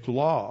Mosaic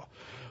Law.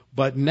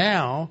 But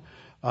now,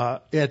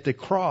 at the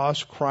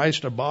cross,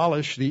 Christ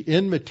abolished the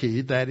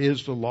enmity, that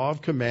is the law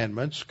of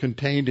commandments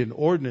contained in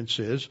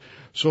ordinances,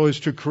 so as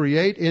to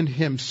create in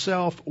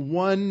himself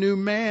one new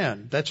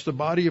man. That's the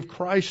body of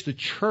Christ, the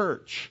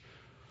church.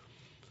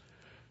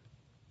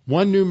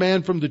 One new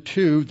man from the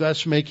two,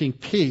 thus making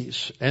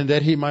peace, and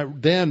that he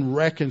might then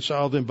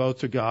reconcile them both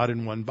to God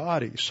in one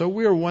body. So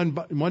we are one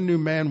new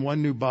man,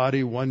 one new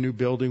body, one new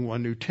building,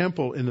 one new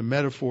temple in the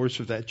metaphors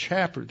of that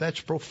chapter. That's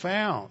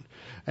profound.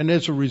 And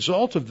as a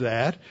result of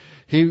that,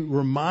 he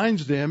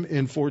reminds them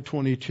in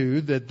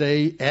 4:22 that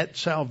they at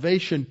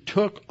salvation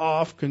took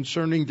off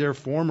concerning their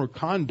former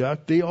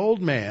conduct the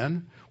old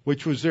man,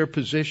 which was their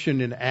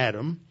position in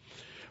Adam,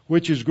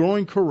 which is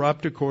growing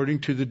corrupt according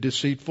to the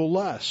deceitful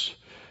lusts.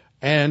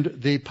 And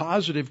the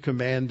positive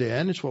command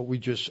then is what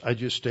I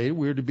just stated.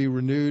 We're to be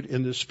renewed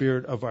in the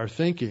spirit of our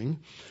thinking,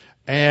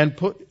 and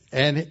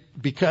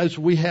because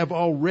we have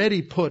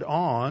already put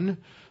on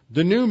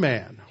the new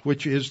man,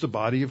 which is the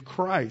body of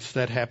Christ.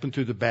 That happened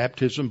through the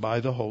baptism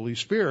by the Holy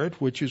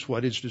Spirit, which is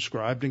what is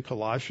described in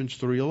Colossians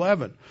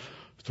 3:11.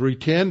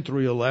 3:10,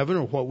 3:11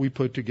 are what we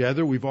put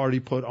together. We've already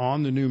put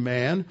on the new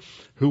man,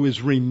 who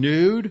is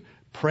renewed,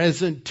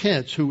 present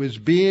tense, who is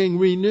being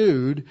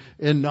renewed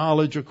in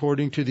knowledge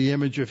according to the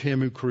image of him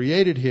who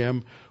created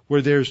him,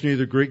 where there's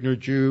neither Greek nor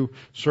Jew,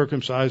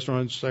 circumcised or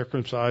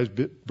uncircumcised,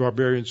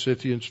 barbarian,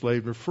 Scythian,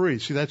 slave nor free.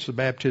 See, that's the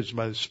baptism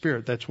by the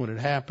Spirit. That's when it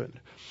happened.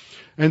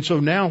 And so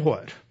now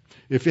what?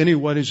 If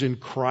anyone is in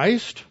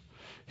Christ,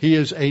 he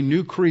is a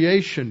new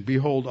creation.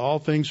 Behold, all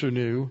things are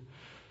new.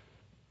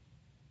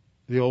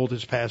 The old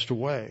has passed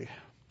away.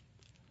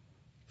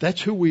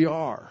 That's who we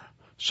are.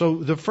 So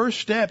the first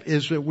step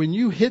is that when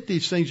you hit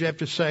these things, you have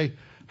to say,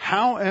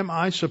 how am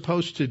I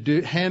supposed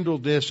to handle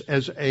this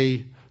as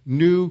a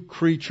new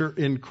creature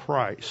in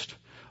Christ?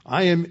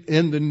 I am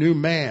in the new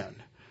man.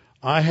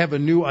 I have a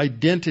new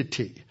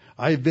identity.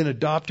 I have been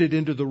adopted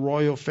into the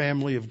royal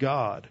family of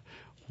God.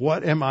 How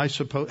am I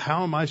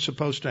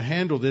supposed to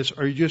handle this?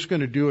 Are you just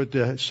going to do it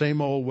the same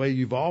old way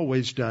you've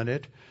always done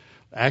it,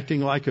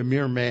 acting like a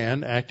mere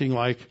man, acting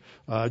like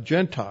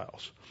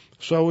Gentiles?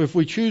 So if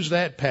we choose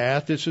that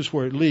path, this is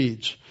where it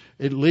leads.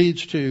 It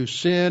leads to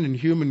sin and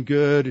human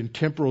good and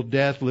temporal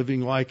death,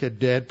 living like a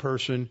dead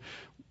person,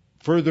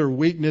 further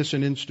weakness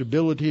and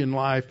instability in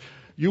life.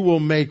 You will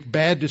make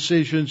bad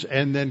decisions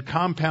and then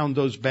compound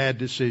those bad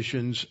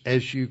decisions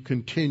as you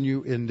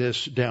continue in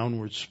this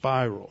downward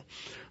spiral.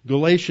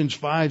 Galatians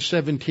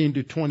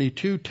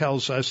 5:17-22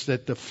 tells us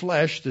that the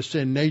flesh, the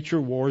sin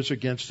nature, wars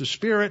against the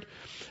spirit,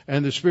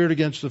 and the spirit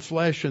against the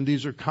flesh, and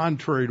these are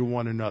contrary to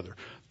one another.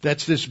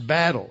 That's this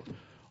battle.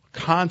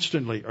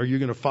 Constantly, are you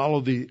going to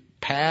follow the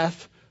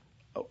path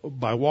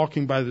by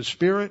walking by the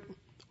Spirit,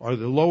 or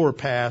the lower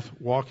path,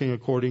 walking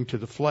according to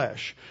the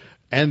flesh?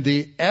 And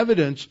the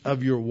evidence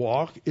of your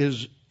walk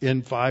is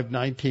in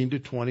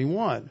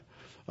 5:19-21.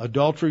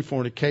 Adultery,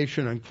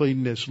 fornication,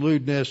 uncleanness,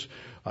 lewdness,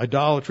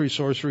 idolatry,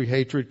 sorcery,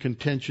 hatred,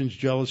 contentions,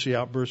 jealousy,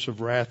 outbursts of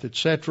wrath,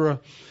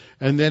 etc.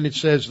 And then it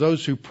says,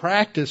 those who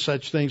practice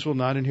such things will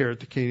not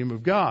inherit the kingdom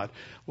of God.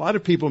 A lot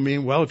of people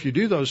mean, well, if you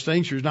do those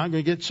things, you're not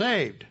going to get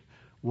saved.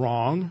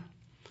 Wrong.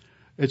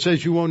 It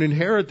says you won't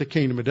inherit the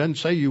kingdom. It doesn't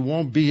say you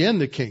won't be in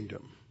the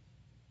kingdom.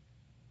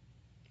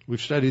 We've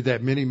studied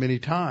that many, many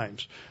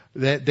times.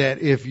 That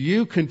if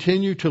you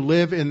continue to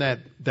live in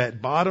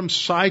that bottom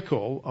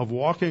cycle of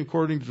walking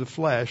according to the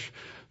flesh,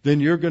 then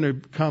you're going to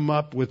come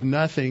up with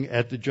nothing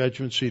at the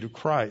judgment seat of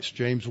Christ.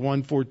 James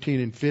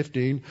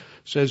 1:14-15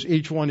 says,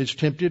 each one is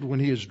tempted when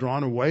he is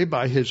drawn away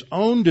by his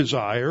own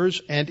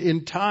desires and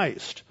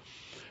enticed.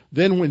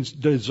 Then when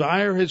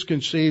desire has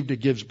conceived, it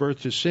gives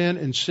birth to sin,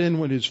 and sin,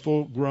 when it is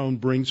full grown,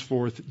 brings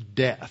forth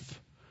death.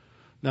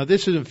 Now,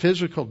 this isn't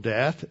physical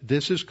death.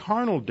 This is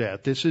carnal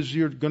death. This is,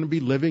 you're going to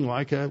be living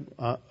like a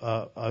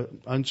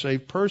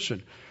unsaved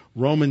person.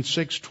 Romans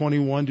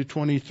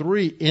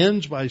 6:21-23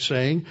 ends by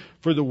saying,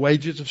 for the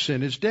wages of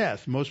sin is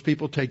death. Most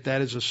people take that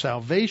as a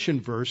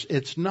salvation verse.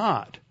 It's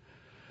not.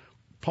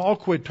 Paul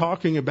quit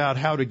talking about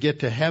how to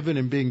get to heaven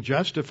and being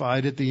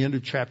justified at the end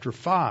of chapter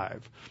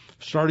 5.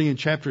 Starting in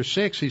chapter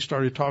 6, he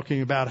started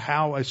talking about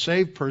how a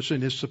saved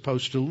person is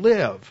supposed to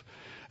live.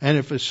 And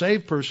if a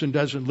saved person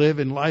doesn't live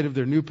in light of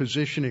their new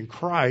position in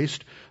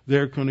Christ,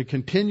 they're going to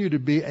continue to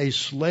be a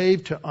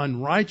slave to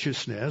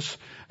unrighteousness.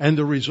 And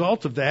the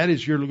result of that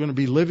is you're going to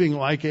be living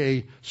like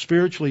a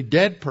spiritually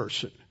dead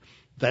person.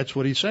 That's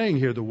what he's saying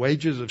here. The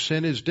wages of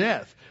sin is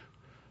death.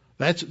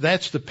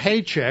 That's the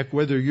paycheck,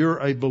 whether you're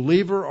a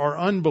believer or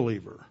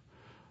unbeliever.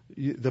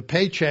 The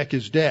paycheck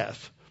is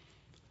death.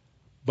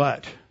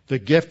 But The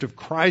gift of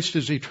Christ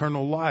is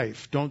eternal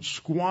life. Don't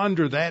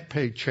squander that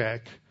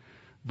paycheck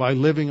by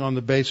living on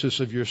the basis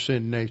of your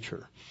sin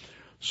nature.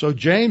 So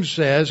James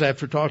says,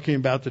 after talking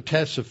about the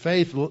tests of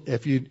faith,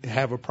 if you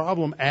have a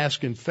problem,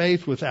 ask in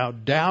faith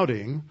without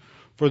doubting.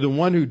 For the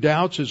one who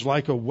doubts is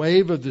like a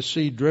wave of the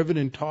sea driven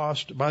and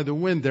tossed by the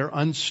wind. They're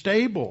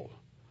unstable.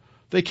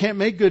 They can't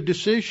make good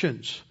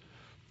decisions.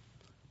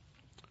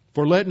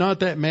 For let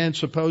not that man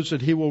suppose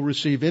that he will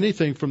receive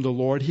anything from the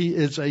Lord. He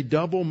is a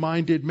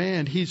double-minded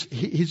man. He's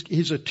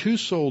a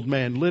two-souled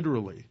man,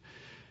 literally.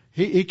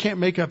 He can't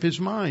make up his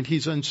mind.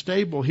 He's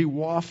unstable. He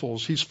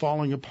waffles. He's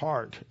falling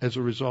apart as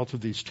a result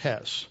of these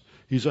tests.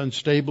 He's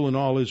unstable in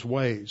all his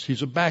ways.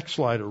 He's a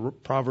backslider,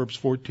 Proverbs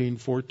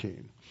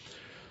 14:14.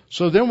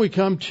 So then we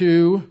come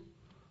to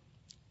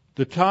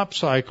the top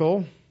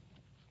cycle,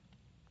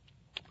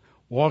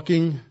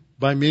 walking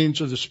by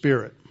means of the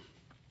Spirit.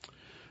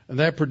 And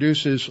that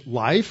produces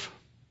life,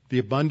 the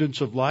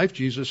abundance of life.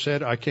 Jesus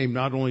said, I came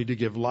not only to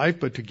give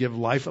life, but to give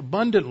life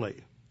abundantly.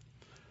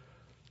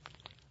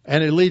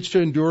 And it leads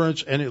to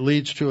endurance, and it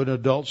leads to an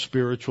adult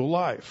spiritual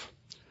life.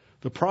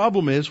 The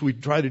problem is we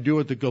try to do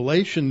what the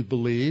Galatians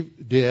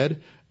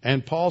did,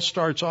 and Paul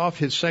starts off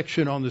his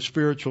section on the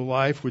spiritual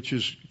life, which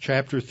is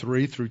chapter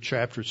 3 through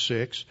chapter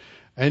 6,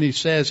 and he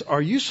says,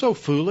 are you so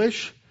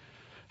foolish?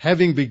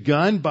 Having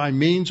begun by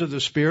means of the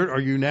Spirit,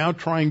 are you now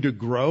trying to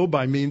grow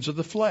by means of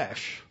the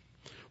flesh?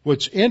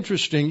 What's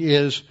interesting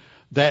is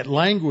that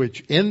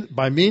language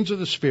by means of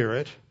the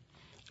Spirit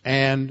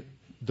and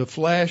the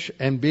flesh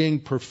and being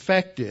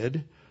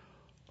perfected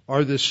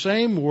are the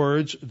same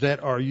words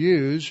that are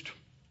used,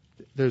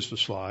 there's the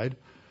slide,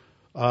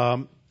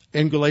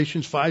 in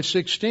Galatians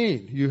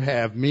 5:16. You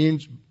have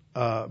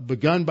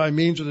begun by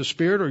means of the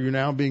Spirit, or you're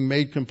now being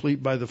made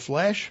complete by the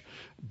flesh.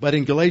 But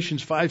in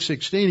Galatians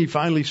 5:16, he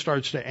finally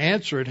starts to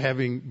answer it,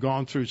 having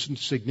gone through some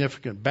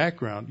significant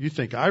background. You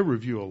think I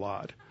review a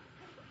lot.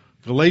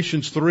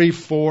 Galatians 3,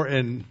 4,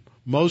 and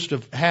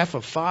half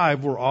of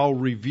 5 were all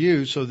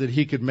reviews so that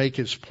he could make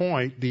his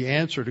point, the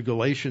answer to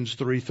Galatians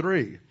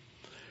 3:3.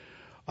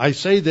 I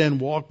say then,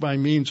 walk by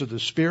means of the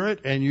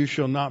Spirit, and you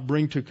shall not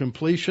bring to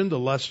completion the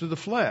lust of the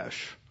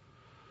flesh.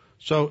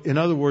 So, in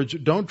other words,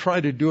 don't try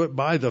to do it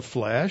by the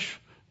flesh.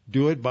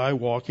 Do it by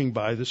walking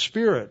by the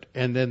Spirit.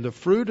 And then the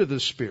fruit of the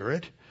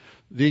Spirit,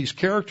 these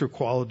character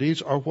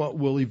qualities, are what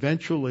will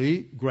eventually,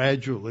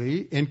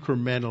 gradually,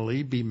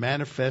 incrementally be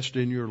manifest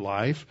in your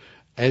life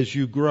as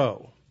you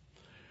grow.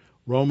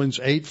 Romans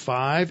 8,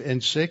 5,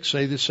 and 6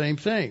 say the same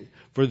thing.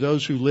 For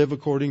those who live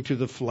according to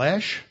the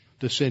flesh,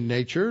 the sin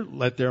nature,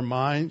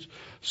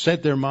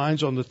 set their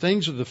minds on the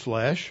things of the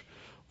flesh.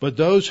 But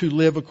those who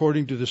live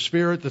according to the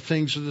Spirit, the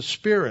things of the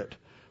Spirit.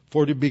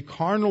 For to be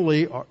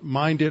carnally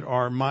minded,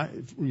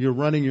 you're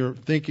running your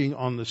thinking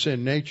on the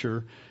sin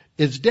nature,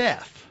 is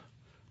death.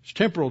 It's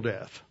temporal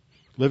death.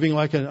 Living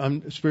like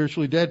a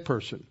spiritually dead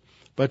person.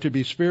 But to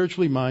be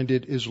spiritually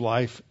minded is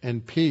life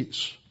and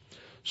peace.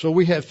 So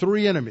we have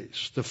 3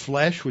 enemies. The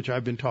flesh, which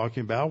I've been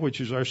talking about,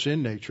 which is our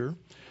sin nature.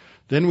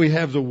 Then we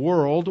have the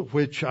world,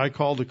 which I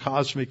call the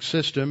cosmic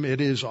system. It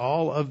is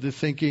all of the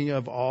thinking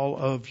of all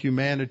of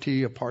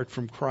humanity apart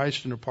from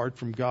Christ and apart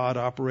from God,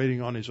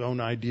 operating on his own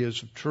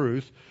ideas of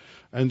truth.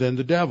 And then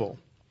the devil.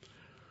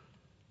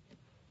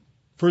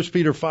 1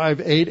 Peter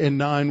 5, 8 and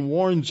 9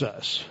 warns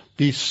us.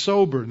 Be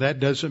sober. That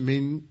doesn't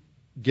mean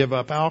give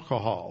up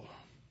alcohol.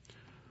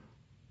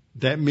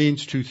 That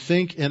means to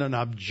think in an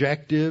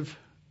objective,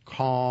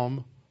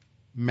 calm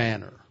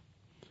manner.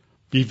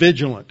 Be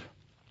vigilant.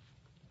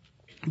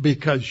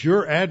 Because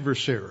your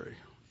adversary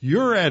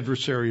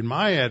and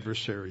my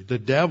adversary, the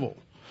devil,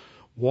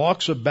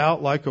 walks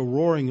about like a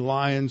roaring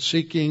lion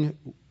seeking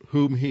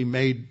whom he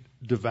may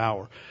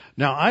devour.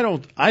 Now,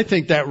 I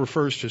think that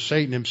refers to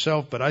Satan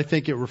himself, but I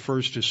think it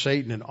refers to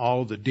Satan and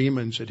all the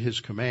demons at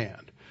his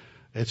command.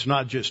 It's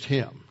not just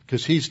him,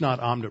 because he's not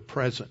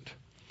omnipresent.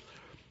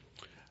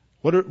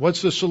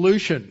 What's the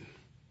solution?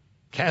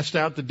 Cast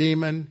out the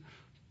demon,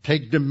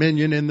 take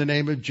dominion in the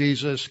name of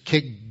Jesus,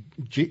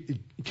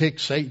 kick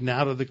Satan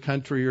out of the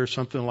country or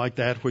something like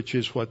that, which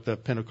is what the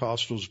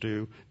Pentecostals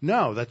do.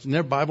 No,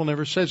 the Bible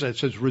never says that. It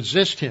says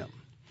resist him.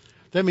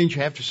 That means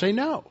you have to say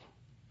no.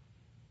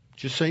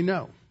 Just say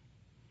no.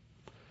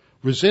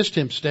 Resist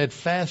him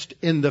steadfast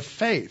in the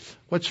faith.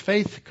 What's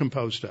faith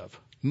composed of?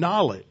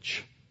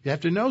 Knowledge. You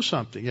have to know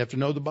something. You have to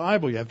know the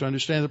Bible. You have to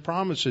understand the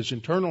promises,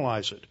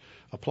 internalize it,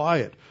 apply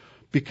it.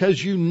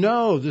 Because you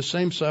know the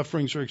same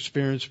sufferings are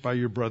experienced by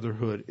your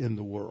brotherhood in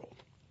the world.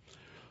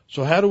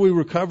 So how do we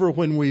recover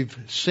when we've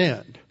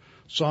sinned?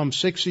 Psalm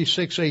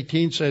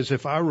 66:18 says,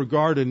 if I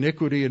regard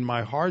iniquity in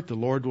my heart, the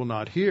Lord will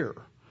not hear.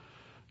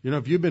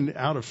 If you've been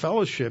out of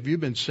fellowship, you've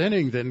been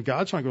sinning, then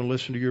God's not going to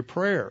listen to your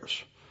prayers.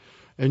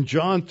 In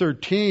John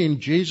 13,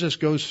 Jesus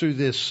goes through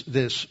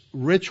this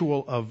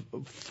ritual of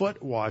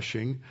foot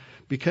washing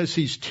because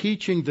he's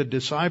teaching the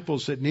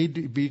disciples that need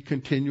to be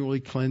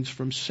continually cleansed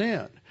from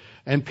sin.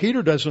 And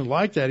Peter doesn't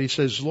like that. He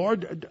says,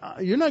 Lord,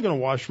 you're not going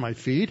to wash my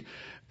feet.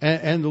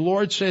 And the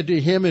Lord said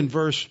to him in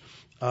verse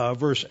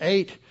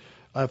 8,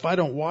 if I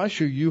don't wash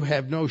you, you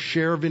have no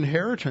share of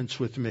inheritance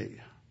with me,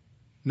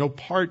 no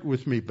part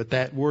with me. But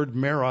that word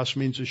meros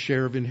means a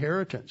share of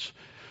inheritance.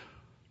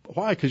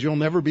 Why? Because you'll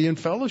never be in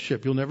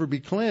fellowship. You'll never be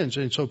cleansed.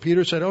 And so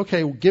Peter said,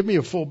 okay, well, give me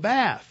a full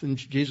bath. And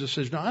Jesus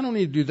says, no, I don't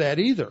need to do that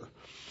either.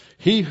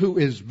 He who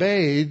is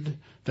bathed,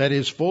 that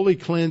is fully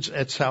cleansed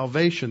at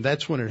salvation,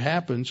 that's when it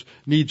happens,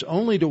 needs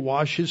only to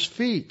wash his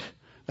feet.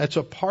 That's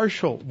a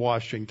partial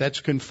washing.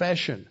 That's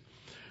confession.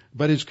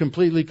 But is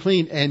completely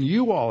clean. And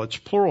you all, it's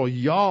plural,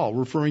 y'all,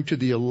 referring to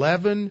the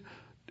 11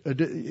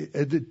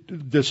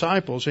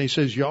 disciples. And he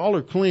says, y'all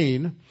are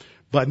clean,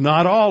 but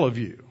not all of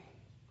you.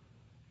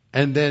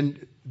 And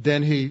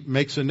then he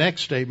makes the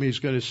next statement. He's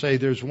going to say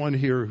there's one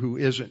here who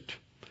isn't.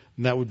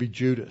 And that would be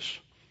Judas.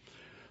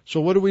 So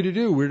what are we to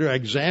do? We're to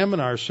examine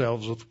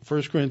ourselves with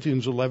 1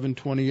 Corinthians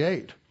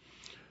 11:28.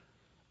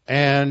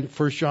 And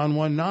 1 John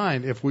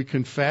 1:9, if we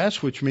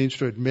confess, which means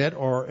to admit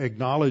or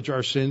acknowledge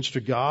our sins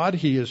to God,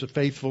 He is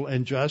faithful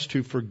and just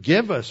to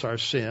forgive us our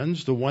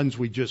sins, the ones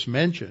we just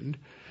mentioned.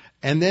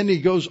 And then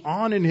He goes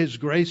on in His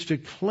grace to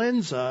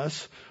cleanse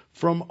us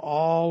from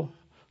all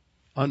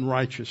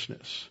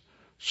unrighteousness,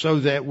 so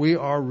that we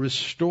are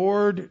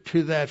restored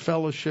to that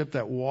fellowship,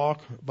 that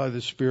walk by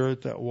the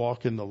Spirit, that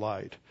walk in the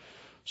light.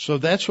 So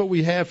that's what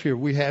we have here.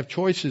 We have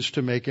choices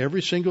to make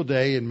every single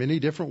day in many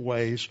different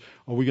ways.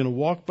 Are we going to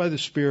walk by the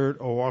Spirit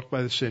or walk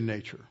by the sin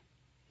nature?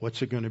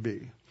 What's it going to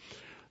be?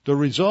 The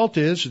result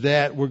is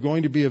that we're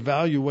going to be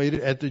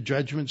evaluated at the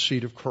judgment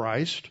seat of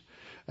Christ.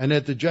 And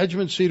at the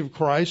judgment seat of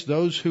Christ,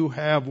 those who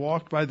have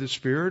walked by the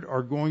Spirit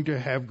are going to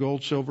have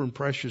gold, silver, and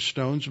precious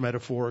stones,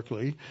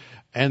 metaphorically,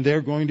 and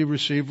they're going to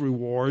receive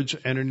rewards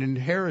and an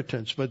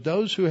inheritance. But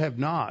those who have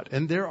not,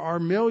 and there are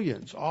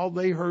millions, all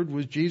they heard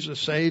was Jesus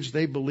saves,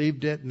 they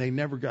believed it, and they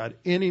never got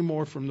any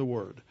more from the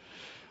Word.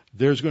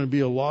 There's going to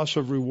be a loss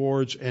of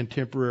rewards and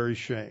temporary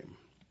shame.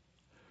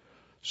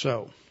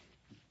 So,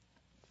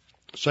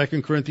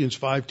 2 Corinthians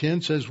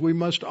 5:10 says we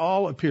must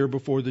all appear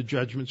before the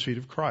judgment seat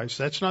of Christ.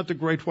 That's not the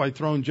great white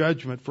throne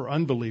judgment for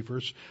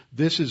unbelievers.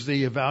 This is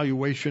the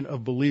evaluation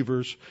of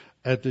believers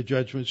at the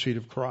judgment seat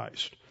of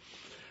Christ.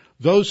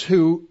 Those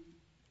who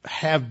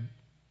have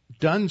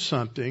done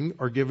something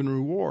are given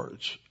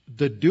rewards.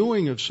 The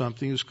doing of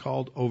something is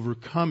called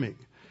overcoming.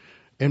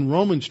 In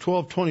Romans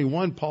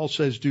 12:21, Paul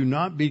says, do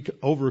not be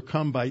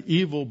overcome by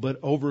evil, but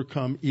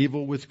overcome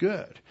evil with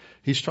good.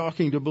 He's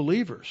talking to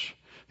believers.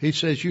 He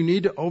says you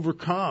need to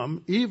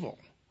overcome evil.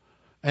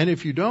 And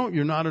if you don't,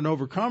 you're not an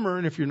overcomer.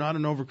 And if you're not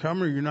an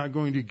overcomer, you're not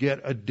going to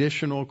get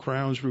additional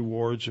crowns,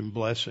 rewards, and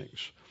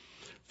blessings.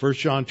 1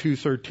 John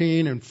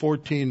 2:13 and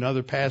 14 and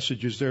other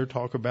passages there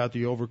talk about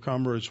the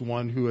overcomer as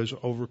one who has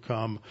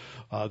overcome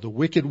the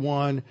wicked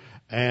one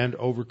and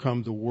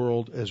overcome the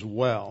world as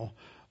well.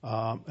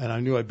 And I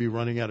knew I'd be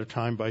running out of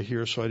time by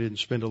here, so I didn't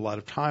spend a lot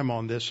of time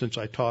on this since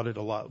I taught it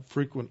a lot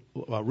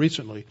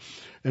recently.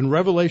 In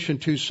Revelation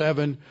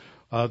 2:7,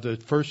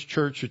 the first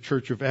church, the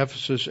church of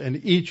Ephesus,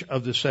 and each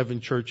of the 7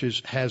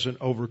 churches has an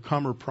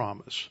overcomer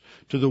promise.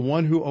 To the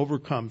one who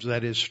overcomes,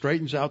 that is,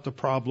 straightens out the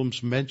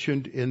problems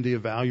mentioned in the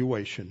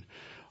evaluation,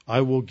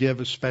 I will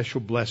give a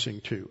special blessing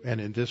to. And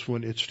in this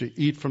one, it's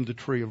to eat from the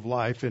tree of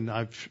life. And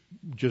I've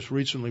just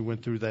recently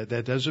went through that.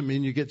 That doesn't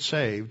mean you get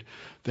saved.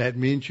 That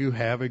means you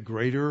have a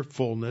greater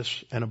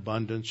fullness and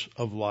abundance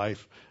of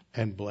life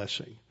and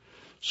blessing.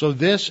 So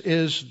this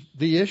is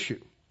the issue.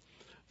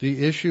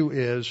 The issue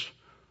is,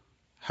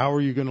 how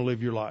are you going to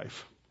live your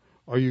life?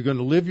 Are you going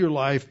to live your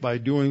life by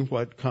doing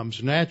what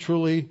comes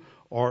naturally,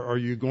 or are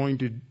you going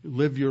to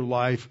live your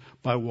life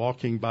by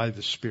walking by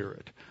the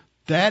Spirit?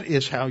 That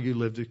is how you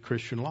live the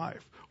Christian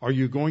life. Are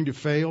you going to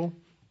fail?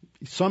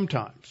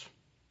 Sometimes.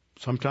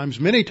 Sometimes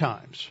many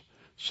times.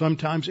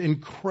 Sometimes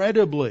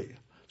incredibly.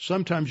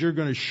 Sometimes you're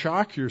going to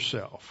shock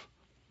yourself.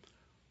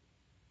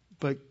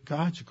 But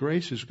God's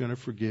grace is going to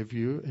forgive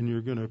you, and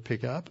you're going to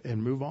pick up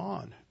and move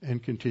on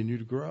and continue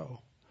to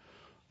grow.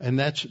 And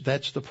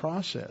that's the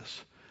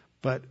process.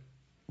 But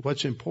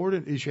what's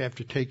important is you have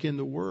to take in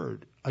the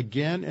Word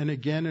again and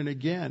again and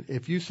again.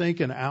 If you think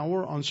an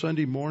hour on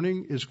Sunday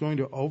morning is going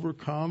to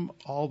overcome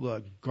all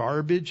the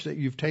garbage that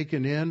you've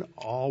taken in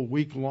all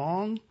week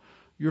long,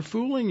 you're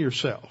fooling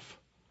yourself.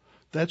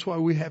 That's why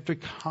we have to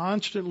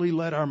constantly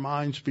let our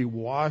minds be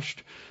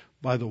washed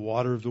by the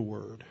water of the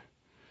Word.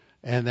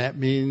 And that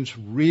means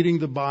reading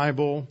the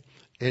Bible.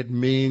 It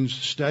means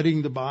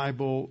studying the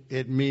Bible.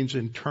 It means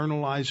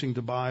internalizing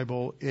the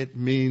Bible. It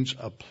means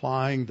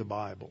applying the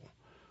Bible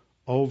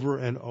over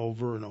and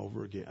over and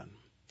over again,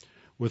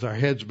 with our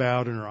heads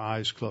bowed and our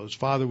eyes closed.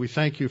 Father, we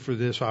thank you for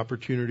this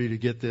opportunity to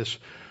get this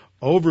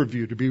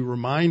overview, to be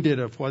reminded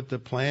of what the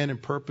plan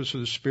and purpose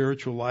of the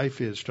spiritual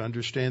life is, to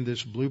understand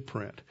this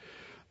blueprint.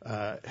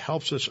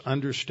 Helps us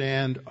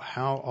understand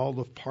how all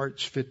the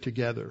parts fit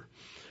together.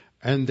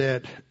 And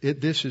that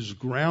this is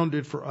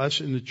grounded for us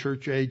in the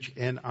church age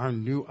in our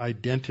new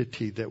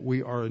identity, that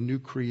we are a new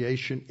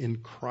creation in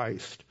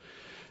Christ,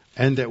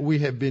 and that we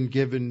have been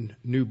given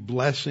new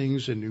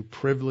blessings and new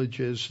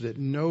privileges that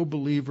no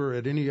believer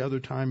at any other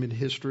time in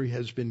history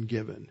has been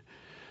given,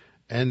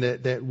 and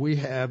that we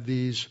have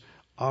these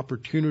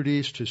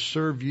opportunities to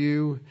serve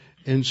you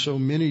in so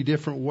many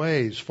different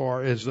ways.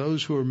 For as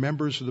those who are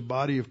members of the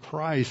body of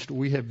Christ,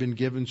 we have been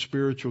given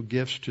spiritual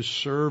gifts to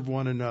serve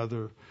one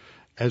another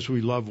as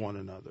we love one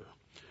another.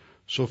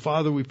 So,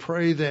 Father, we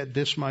pray that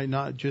this might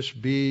not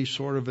just be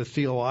sort of a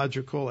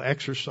theological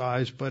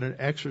exercise, but an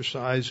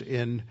exercise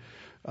in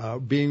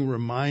being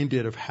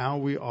reminded of how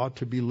we ought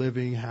to be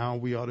living, how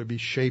we ought to be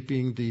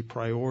shaping the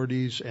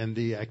priorities and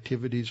the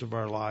activities of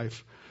our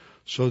life,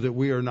 so that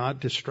we are not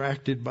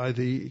distracted by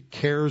the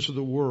cares of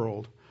the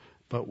world,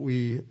 but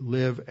we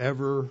live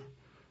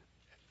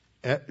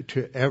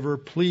to ever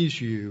please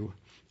you,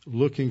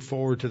 looking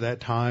forward to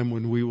that time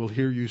when we will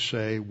hear you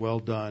say, "Well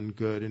done,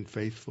 good and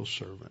faithful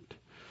servant."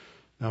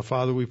 Now,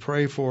 Father, we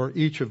pray for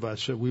each of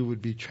us that we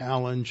would be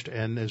challenged,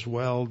 and as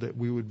well that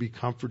we would be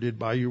comforted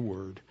by your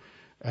word.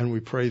 And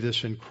we pray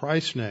this in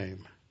Christ's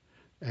name.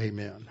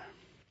 Amen.